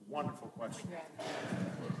 That's a wonderful question.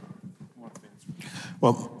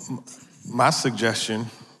 Well, my suggestion,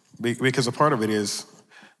 because a part of it is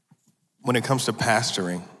when it comes to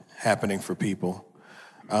pastoring happening for people,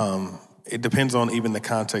 it depends on even the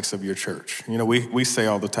context of your church. We say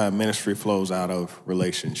all the time, ministry flows out of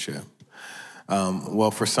relationship.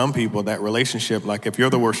 Well, for some people, that relationship, like if you're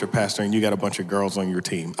the worship pastor and you got a bunch of girls on your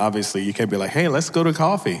team, obviously you can't be like, hey, let's go to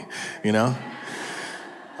coffee,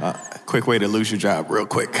 Quick way to lose your job real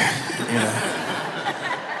quick,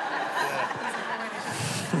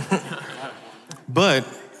 But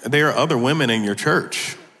there are other women in your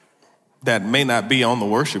church that may not be on the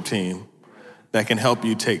worship team that can help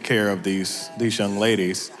you take care of these young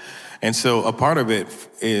ladies. And so a part of it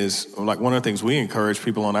is, like one of the things we encourage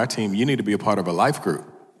people on our team, you need to be a part of a life group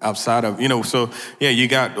outside of, so yeah, you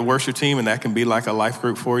got the worship team and that can be like a life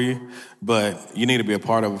group for you, but you need to be a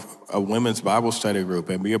part of a women's Bible study group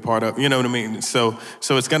and be a part of, you know what I mean? So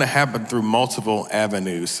it's gonna happen through multiple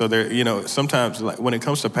avenues. So there, sometimes like when it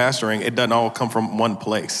comes to pastoring, it doesn't all come from one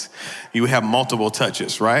place. You have multiple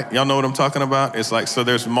touches, right? Y'all know what I'm talking about? It's like, so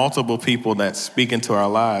there's multiple people that speak into our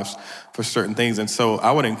lives for certain things. And so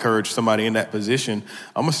I would encourage somebody in that position,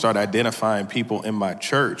 I'm gonna start identifying people in my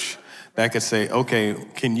church that could say, okay,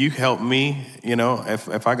 can you help me?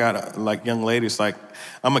 If I got like young ladies, like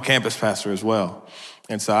I'm a campus pastor as well.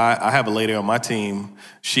 And so I have a lady on my team.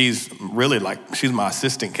 She's really she's my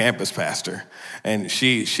assistant campus pastor. And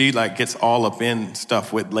she gets all up in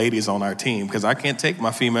stuff with ladies on our team because I can't take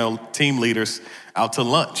my female team leaders out to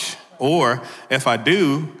lunch. Or if I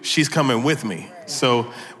do, she's coming with me.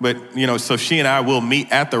 So she and I will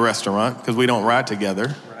meet at the restaurant because we don't ride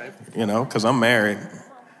together, because I'm married.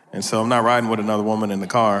 And so I'm not riding with another woman in the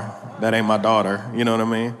car. That ain't my daughter, you know what I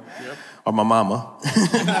mean? Yep. Or my mama.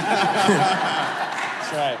 That's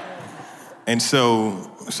right. And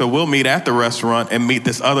so we'll meet at the restaurant and meet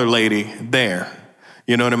this other lady there.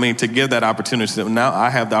 You know what I mean? To give that opportunity. So now I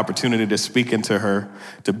have the opportunity to speak into her,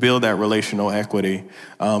 to build that relational equity.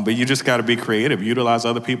 But you just got to be creative. Utilize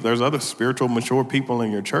other people. There's other spiritual, mature people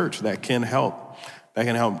in your church that can help. That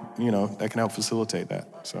can help facilitate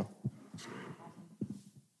that. So.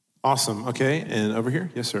 Awesome. Okay, and over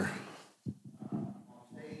here, yes, sir.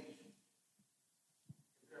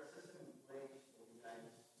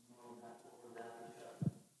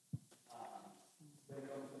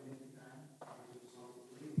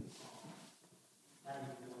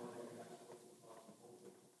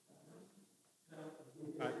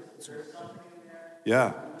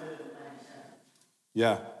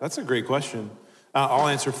 Yeah, that's a great question. I'll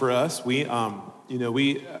answer for us. I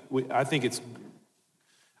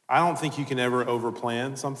don't think you can ever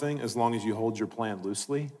overplan something as long as you hold your plan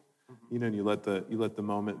loosely, and you let the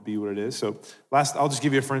moment be what it is. So I'll just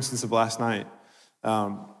give you for instance of last night.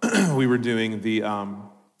 We were doing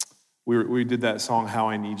we did that song "How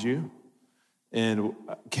I Need You," and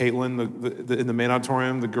Caitlin, in the main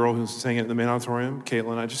auditorium, the girl who sang it in the main auditorium,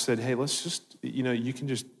 Caitlin, I just said, hey, let's just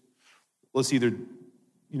let's either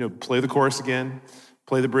play the chorus again,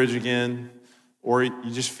 play the bridge again, or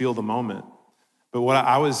you just feel the moment. But what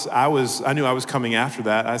I knew I was coming after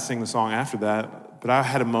that. I sang the song after that, but I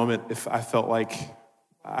had a moment if I felt like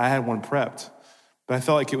I had one prepped. But I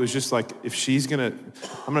felt like it was just like, if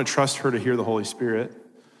I'm gonna trust her to hear the Holy Spirit.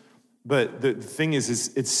 But the thing is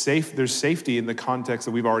it's safe. There's safety in the context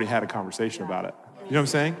that we've already had a conversation about it. You know what I'm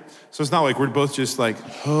saying? So it's not like we're both just like,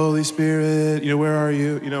 Holy Spirit, where are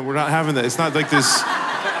you? We're not having that. It's not like this,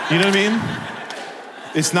 you know what I mean?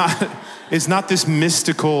 It's not this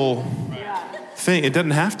mystical thing. It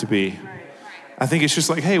doesn't have to be. I think it's just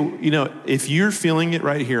like, hey, if you're feeling it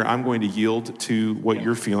right here, I'm going to yield to what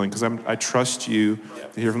you're feeling because I trust you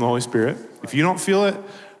to hear from the Holy Spirit. If you don't feel it,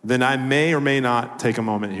 then I may or may not take a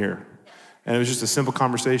moment here. And it was just a simple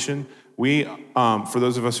conversation. We, for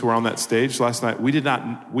those of us who were on that stage last night, we did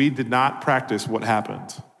not practice what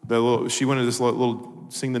happened. She went into this little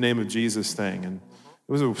sing the name of Jesus thing, and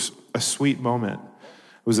it was a sweet moment.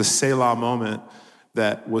 It was a Selah moment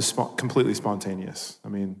that was completely spontaneous. I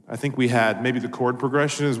mean, I think we had maybe the chord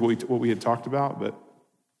progression is what we had talked about,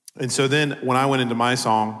 and so then when I went into my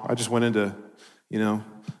song, I just went into,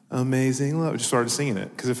 amazing love, just started singing it.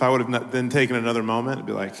 Because if I would have then taken another moment, it'd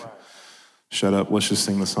be like, shut up, let's just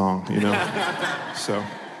sing the song, So.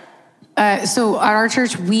 So at our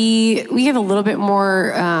church, we have a little bit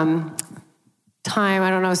more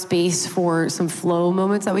time, space for some flow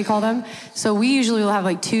moments that we call them. So we usually will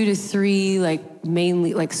have 2 to 3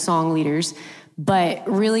 mainly song leaders, but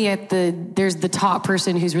really there's the top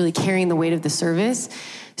person who's really carrying the weight of the service.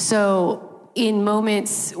 So in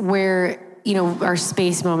moments where our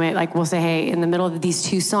space moment, we'll say, hey, in the middle of these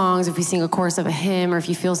 2 songs, if we sing a chorus of a hymn or if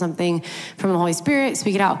you feel something from the Holy Spirit,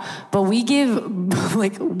 speak it out. But we give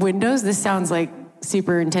windows. This sounds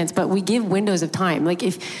super intense, but we give windows of time.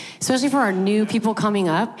 Especially for our new people coming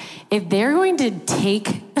up, if they're going to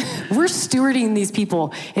we're stewarding these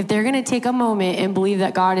people. If they're going to take a moment and believe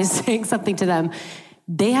that God is saying something to them,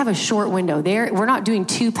 they have a short window. We're not doing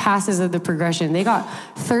 2 passes of the progression. They got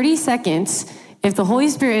 30 seconds. If the Holy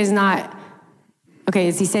Spirit is not, okay,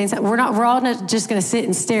 is he saying something? We're all not just going to sit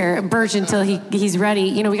and stare at Birch until he's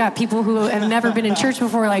ready. We got people who have never been in church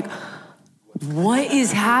before, what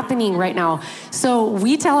is happening right now? So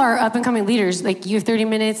we tell our up and coming leaders, you have 30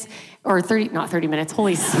 minutes or not 30 minutes,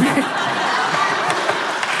 Holy Spirit.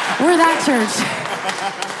 We're that church.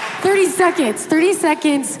 30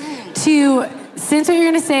 seconds to sense what you're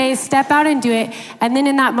going to say, step out and do it. And then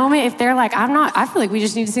in that moment, if they're like, I feel like we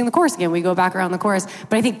just need to sing the chorus again. We go back around the chorus.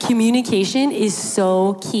 But I think communication is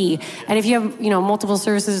so key. And if you have, multiple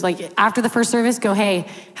services, after the first service, go, hey,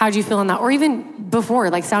 how'd you feel in that? Or even before,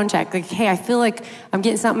 sound check. Hey, I feel like I'm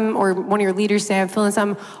getting something, or one of your leaders say, I'm feeling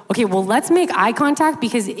something. Okay, well, let's make eye contact,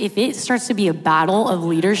 because if it starts to be a battle of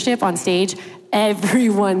leadership on stage,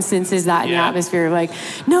 everyone senses that in the atmosphere,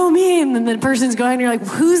 no, me, and then the person's going, and you're like,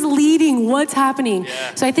 who's leading? What's happening?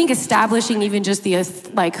 Yeah. So I think establishing even just the,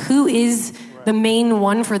 who is the main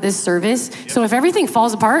one for this service. So if everything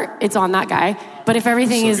falls apart, it's on that guy. But if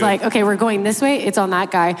everything is like, okay, we're going this way, it's on that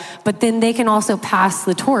guy. But then they can also pass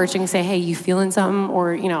the torch and say, hey, you feeling something?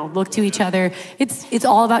 Or, look to each other. It's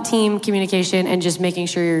all about team communication and just making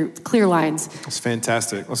sure you're clear lines. That's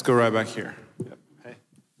fantastic. Let's go right back here. Yep. Hey.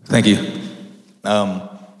 Thank you.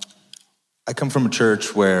 I come from a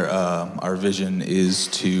church where our vision is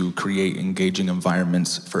to create engaging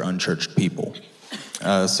environments for unchurched people.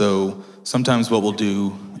 So sometimes what we'll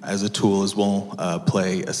do as a tool is we'll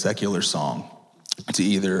play a secular song to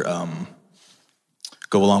either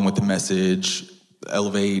go along with the message,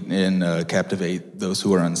 elevate and captivate those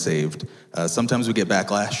who are unsaved. Sometimes we get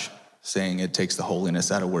backlash saying it takes the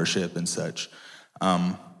holiness out of worship and such.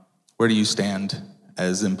 Where do you stand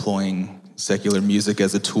as employing secular music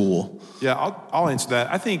as a tool? Yeah, I'll answer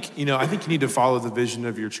that. I think you need to follow the vision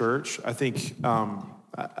of your church. I think,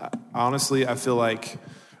 honestly, I feel like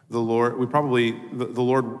the Lord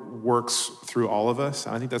works through all of us.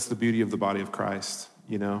 And I think that's the beauty of the body of Christ,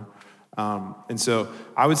 And so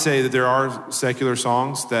I would say that there are secular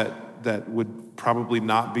songs that would probably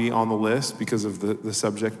not be on the list because of the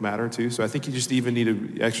subject matter too. So I think you just even need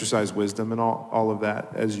to exercise wisdom and all of that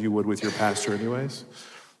as you would with your pastor anyways.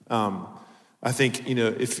 I think,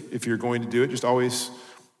 if you're going to do it, just always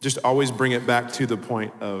bring it back to the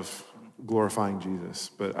point of glorifying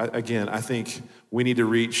Jesus. But I think we need to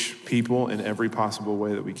reach people in every possible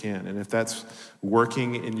way that we can. And if that's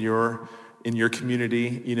working in your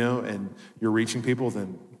community, and you're reaching people,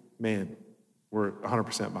 then man, we're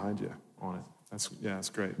 100% behind you on it. That's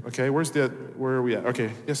great. Okay, where are we at?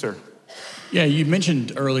 Okay, yes, sir. Yeah, you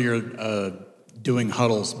mentioned earlier doing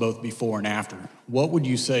huddles both before and after. What would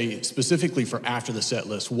you say specifically for after the set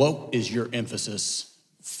list? What is your emphasis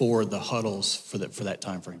for the huddles for that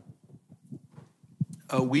time frame?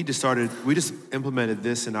 We just implemented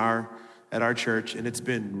this at our church, and it's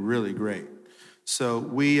been really great. So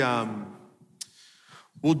we'll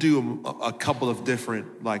do a couple of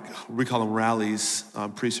different, we call them rallies,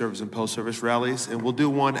 pre-service and post-service rallies. And we'll do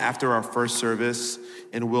one after our first service,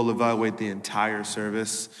 and we'll evaluate the entire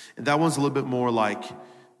service. And that one's a little bit more like,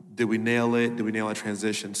 did we nail it? Did we nail a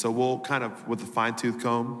transition? So we'll kind of, with a fine-tooth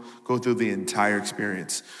comb, go through the entire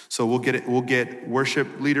experience. So we'll get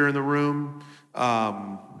worship leader in the room,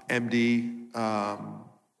 MD,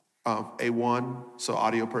 A1, so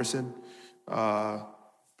audio person,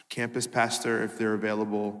 campus pastor, if they're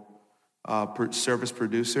available, service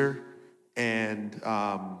producer, and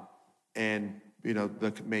the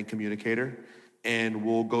main communicator, and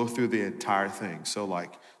we'll go through the entire thing. So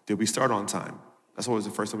did we start on time? That's always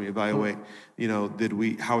the first time we evaluate.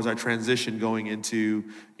 How was our transition going into,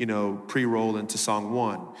 pre-roll into song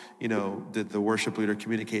one? Did the worship leader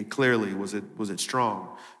communicate clearly? Was it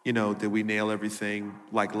strong? Did we nail everything?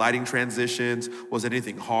 Like lighting transitions, was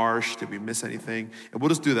anything harsh? Did we miss anything? And we'll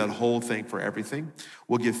just do that whole thing for everything.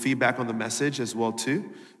 We'll give feedback on the message as well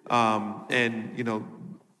too. That's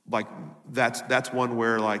one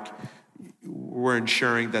where we're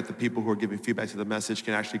ensuring that the people who are giving feedback to the message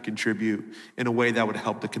can actually contribute in a way that would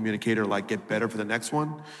help the communicator get better for the next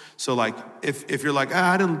one. So if you're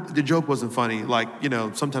the joke wasn't funny,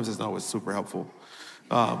 sometimes it's not always super helpful.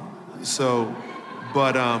 So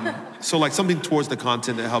something towards the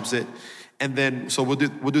content that helps it. And then, so we'll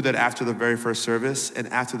do that after the very first service and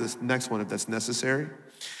after this next one if that's necessary.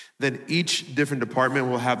 Then each different department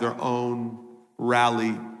will have their own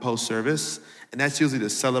rally post-service, and that's usually to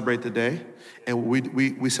celebrate the day. And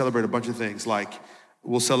we celebrate a bunch of things.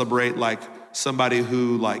 We'll celebrate somebody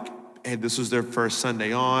who hey, this was their first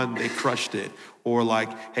Sunday on, they crushed it. Or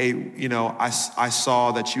hey, I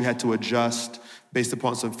saw that you had to adjust based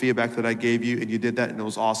upon some feedback that I gave you, and you did that, and it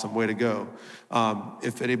was awesome, way to go.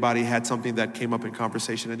 If anybody had something that came up in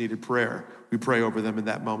conversation that needed prayer, we pray over them in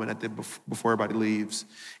that moment before everybody leaves.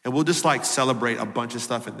 And we'll just celebrate a bunch of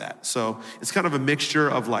stuff in that. So it's kind of a mixture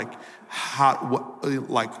of what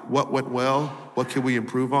went well, what can we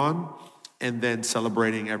improve on, and then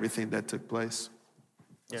celebrating everything that took place.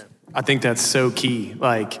 Yeah, I think that's so key.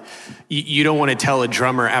 You don't want to tell a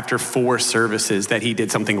drummer after 4 services that he did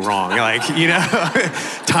something wrong.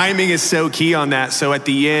 Timing is so key on that. So at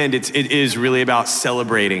the end, it is really about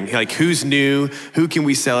celebrating. Who's new? Who can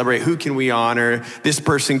we celebrate? Who can we honor? This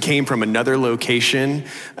person came from another location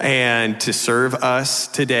and to serve us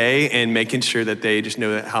today, and making sure that they just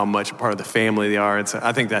know how much a part of the family they are. And so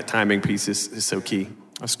I think that timing piece is so key.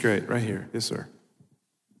 That's great. Right here. Yes, sir.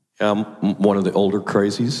 I'm one of the older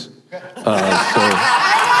crazies.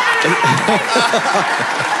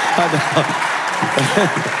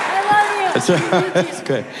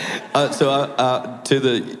 Okay. To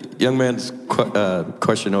the young man's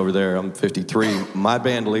question over there, I'm 53. My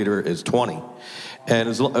band leader is 20. And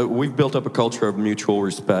we've built up a culture of mutual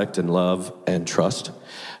respect and love and trust.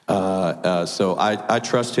 So I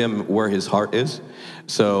trust him where his heart is.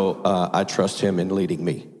 So I trust him in leading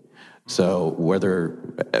me. So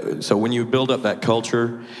when you build up that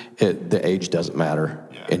culture, the age doesn't matter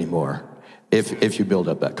anymore. If you build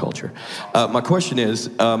up that culture. My question is,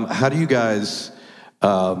 how do you guys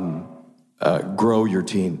grow your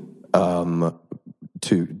team?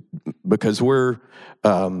 Because we're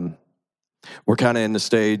kind of in the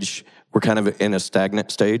stage, we're kind of in a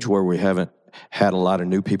stagnant stage where we haven't had a lot of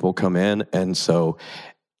new people come in, and so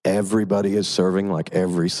everybody is serving like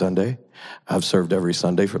every Sunday. I've served every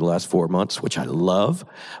Sunday for the last 4 months, which I love,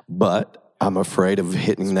 but I'm afraid of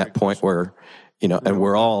hitting that point where, and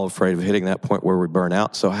we're all afraid of hitting that point where we burn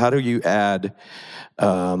out. So how do you add,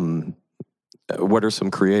 what are some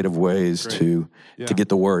creative ways to get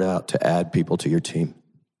the word out, to add people to your team?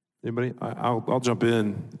 Anybody? I'll jump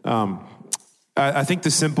in. I think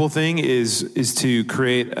the simple thing is to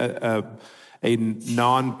create a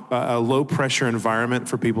low pressure environment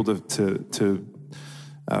for people to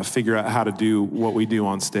figure out how to do what we do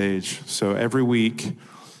on stage. So every week,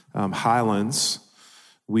 Highlands,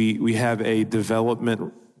 we have a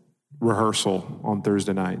development rehearsal on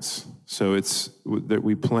Thursday nights. So it's that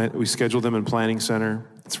we schedule them in Planning Center.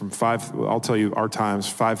 It's from 5. I'll tell you our times: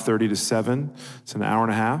 5:30 to 7. It's an hour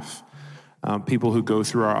and a half. People who go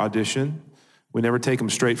through our audition, we never take them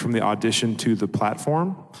straight from the audition to the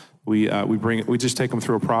platform. We just take them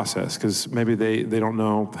through a process, because maybe they don't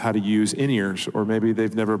know how to use in-ears, or maybe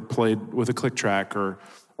they've never played with a click track or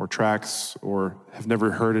tracks, or have never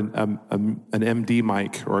heard an MD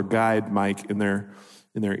mic or a guide mic in their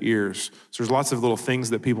ears. So there's lots of little things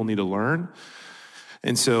that people need to learn.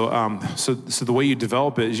 And so the way you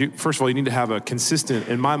develop it is, first of all, you need to have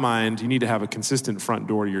in my mind, you need to have a consistent front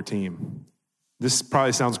door to your team. This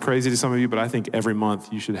probably sounds crazy to some of you, but I think every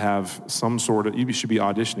month you should have you should be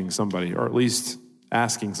auditioning somebody, or at least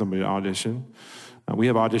asking somebody to audition. We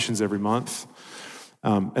have auditions every month.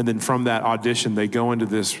 And then from that audition, they go into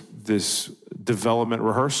this development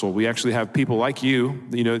rehearsal. We actually have people like you,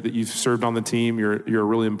 that you've served on the team. You're a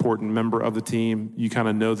really important member of the team. You kind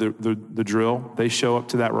of know the drill. They show up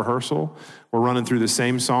to that rehearsal. We're running through the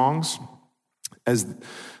same songs as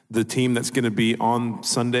the team that's going to be on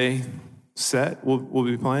Sunday set will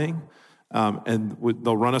be playing. And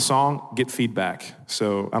they'll run a song, get feedback.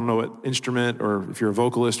 So I don't know what instrument, or if you're a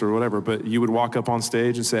vocalist or whatever, but you would walk up on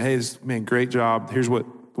stage and say, "Hey, man, great job. Why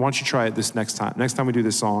don't you try it this next time? Next time we do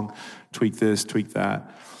this song, tweak this, tweak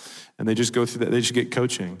that." And they just go through that. They just get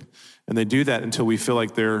coaching. And they do that until we feel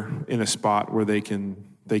like they're in a spot where they can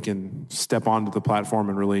step onto the platform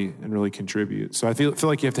and really contribute. So I feel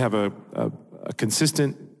like you have to have a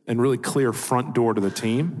consistent and really clear front door to the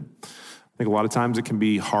team. I think a lot of times it can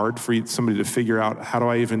be hard for somebody to figure out, how do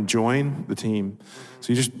I even join the team?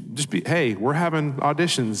 So you just be, "Hey, we're having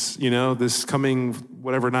auditions, this coming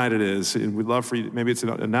whatever night it is, and we'd love for you." Maybe it's an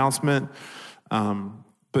announcement, and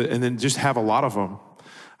then just have a lot of them.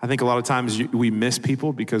 I think a lot of times we miss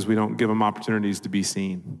people because we don't give them opportunities to be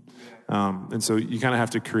seen. And so you kind of have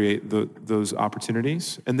to create those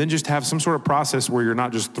opportunities, and then just have some sort of process where you're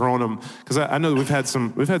not just throwing them. Because I know we've had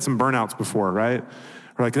some burnouts before, right?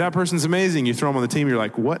 We're like, "That person's amazing." You throw them on the team. You're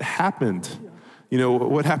like, "What happened?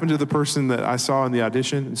 What happened to the person that I saw in the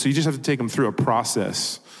audition?" And so you just have to take them through a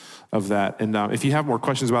process of that. And if you have more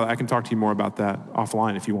questions about it, I can talk to you more about that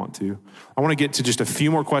offline if you want to. I want to get to just a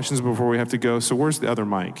few more questions before we have to go. So where's the other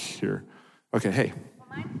mic here? Okay, hey. Well,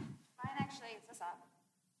 mine actually, is this up?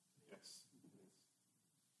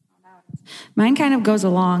 Mine kind of goes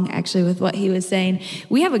along, actually, with what he was saying.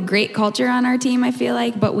 We have a great culture on our team, I feel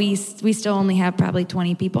like, but we still only have probably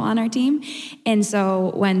 20 people on our team. And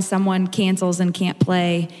so when someone cancels and can't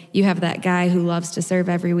play, you have that guy who loves to serve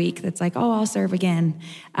every week that's like, "Oh, I'll serve again."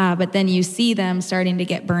 But then you see them starting to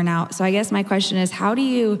get burnout. So I guess my question is,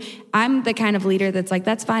 I'm the kind of leader that's like,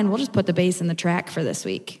 "That's fine, we'll just put the bass in the track for this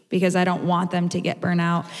week," because I don't want them to get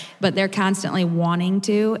burnout, but they're constantly wanting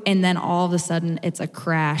to, and then all of a sudden it's a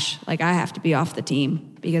crash. Like, I have to be off the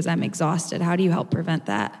team because I'm exhausted. How do you help prevent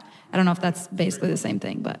that? I don't know if that's basically the same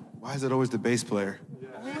thing, but. Why is it always the bass player?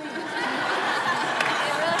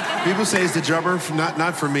 People say it's the drummer,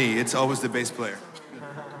 not for me. It's always the bass player.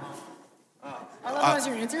 I love that was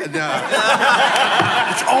your answer. It's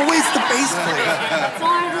always the bass player. That's all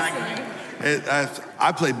I have to say.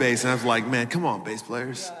 I play bass, and I was like, "Man, come on, bass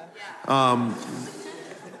players." I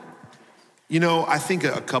think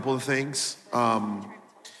a couple of things.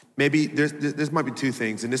 maybe this might be two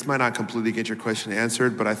things, and this might not completely get your question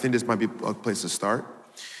answered, but I think this might be a place to start.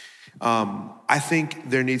 I think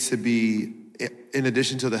there needs to be, in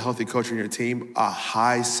addition to the healthy culture in your team, a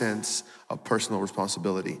high sense of personal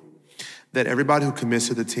responsibility. That everybody who commits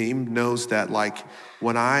to the team knows that, like,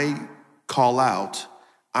 when I call out,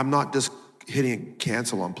 I'm not just hitting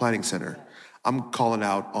cancel on Planning Center. I'm calling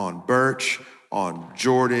out on Birch, on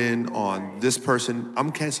Jordan, on this person.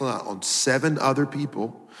 I'm canceling out on 7 other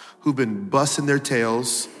people who've been busting their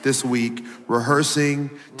tails this week,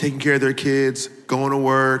 rehearsing, taking care of their kids, going to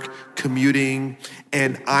work, commuting,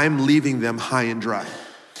 and I'm leaving them high and dry.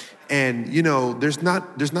 And you know, there's not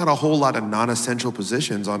a whole lot of non-essential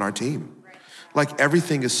positions on our team. Like,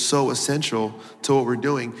 everything is so essential to what we're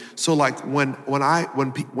doing. So like when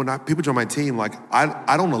people join my team, like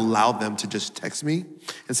I don't allow them to just text me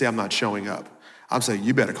and say I'm not showing up. I'm saying,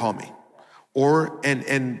 you better call me. Or,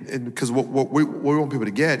 and because what we want people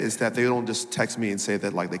to get is that they don't just text me and say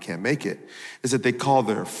that, like, they can't make it. Is that they call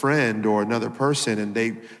their friend or another person and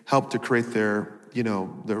they help to create their, you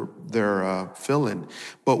know, their fill-in.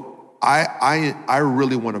 But I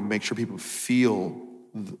really want to make sure people feel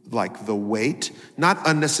like the weight, not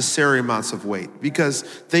unnecessary amounts of weight, because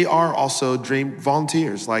they are also dream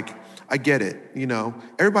volunteers. Like, I get it, you know,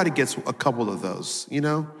 everybody gets a couple of those, you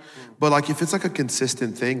know? But like, if it's like a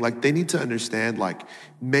consistent thing, like, they need to understand, like,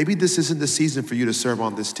 maybe this isn't the season for you to serve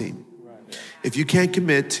on this team. If you can't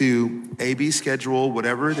commit to A/B schedule,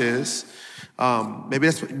 whatever it is, maybe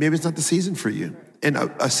it's not the season for you. And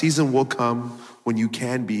a season will come when you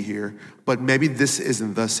can be here, but maybe this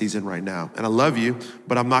isn't the season right now. And I love you,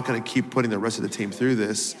 but I'm not gonna keep putting the rest of the team through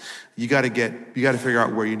this. You gotta figure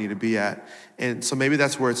out where you need to be at. And so maybe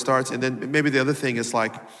that's where it starts. And then maybe the other thing is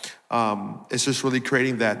like, it's just really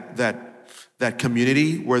creating that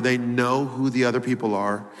community where they know who the other people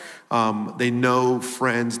are. They know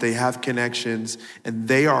friends, they have connections, and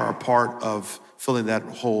they are a part of filling that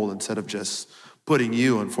hole instead of just putting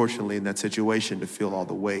you, unfortunately, in that situation to feel all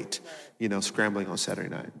the weight, you know, scrambling on Saturday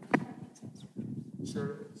night.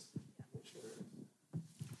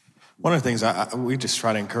 One of the things we just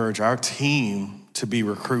try to encourage our team to be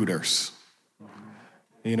recruiters.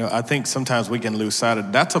 You know, I think sometimes we can lose sight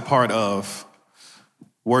of that's a part of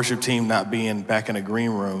worship team not being back in a green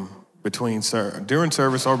room during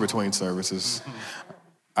service or between services.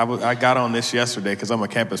 I got on this yesterday because I'm a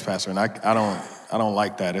campus pastor, and I don't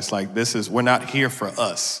like that. It's like, we're not here for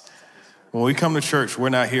us. When we come to church, we're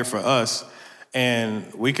not here for us,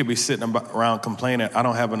 and we could be sitting around complaining, I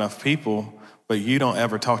don't have enough people, but you don't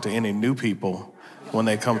ever talk to any new people when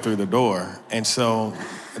they come through the door. And so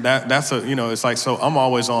that's it's like, so I'm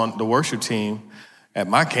always on the worship team at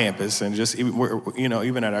my campus, and just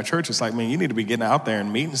even at our church, it's like, man, you need to be getting out there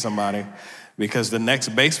and meeting somebody, because the next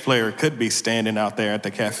bass player could be standing out there at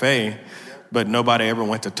the cafe, but nobody ever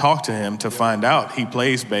went to talk to him to find out he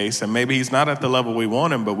plays bass, and maybe he's not at the level we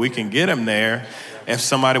want him, but we can get him there if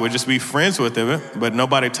somebody would just be friends with him, but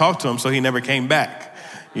nobody talked to him, so he never came back.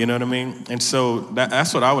 You know what I mean? And so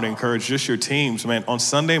that's what I would encourage, just your teams, man. On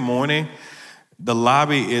Sunday morning, the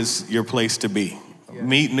lobby is your place to be. Yeah.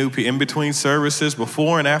 Meet new people in between services,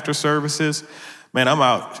 before and after services. Man, I'm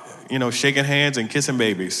out, shaking hands and kissing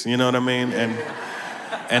babies. You know what I mean?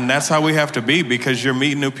 And that's how we have to be, because you're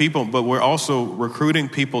meeting new people, but we're also recruiting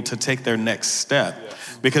people to take their next step.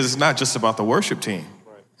 Because it's not just about the worship team,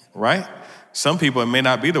 right? Some people, it may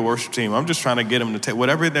not be the worship team. I'm just trying to get them to take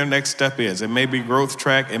whatever their next step is. It may be growth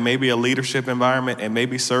track. It may be a leadership environment. It may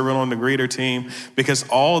be serving on the greeter team, because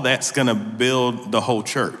all that's going to build the whole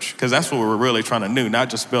church. Because that's what we're really trying to do, not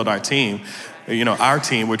just build our team. Our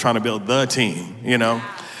team, we're trying to build the team,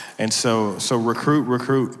 And so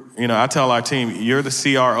recruit. I tell our team, you're the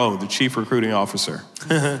CRO, the Chief Recruiting Officer.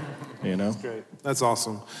 That's great. That's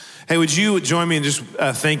awesome. Hey, would you join me in just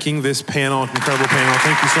thanking this panel, incredible panel?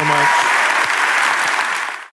 Thank you so much.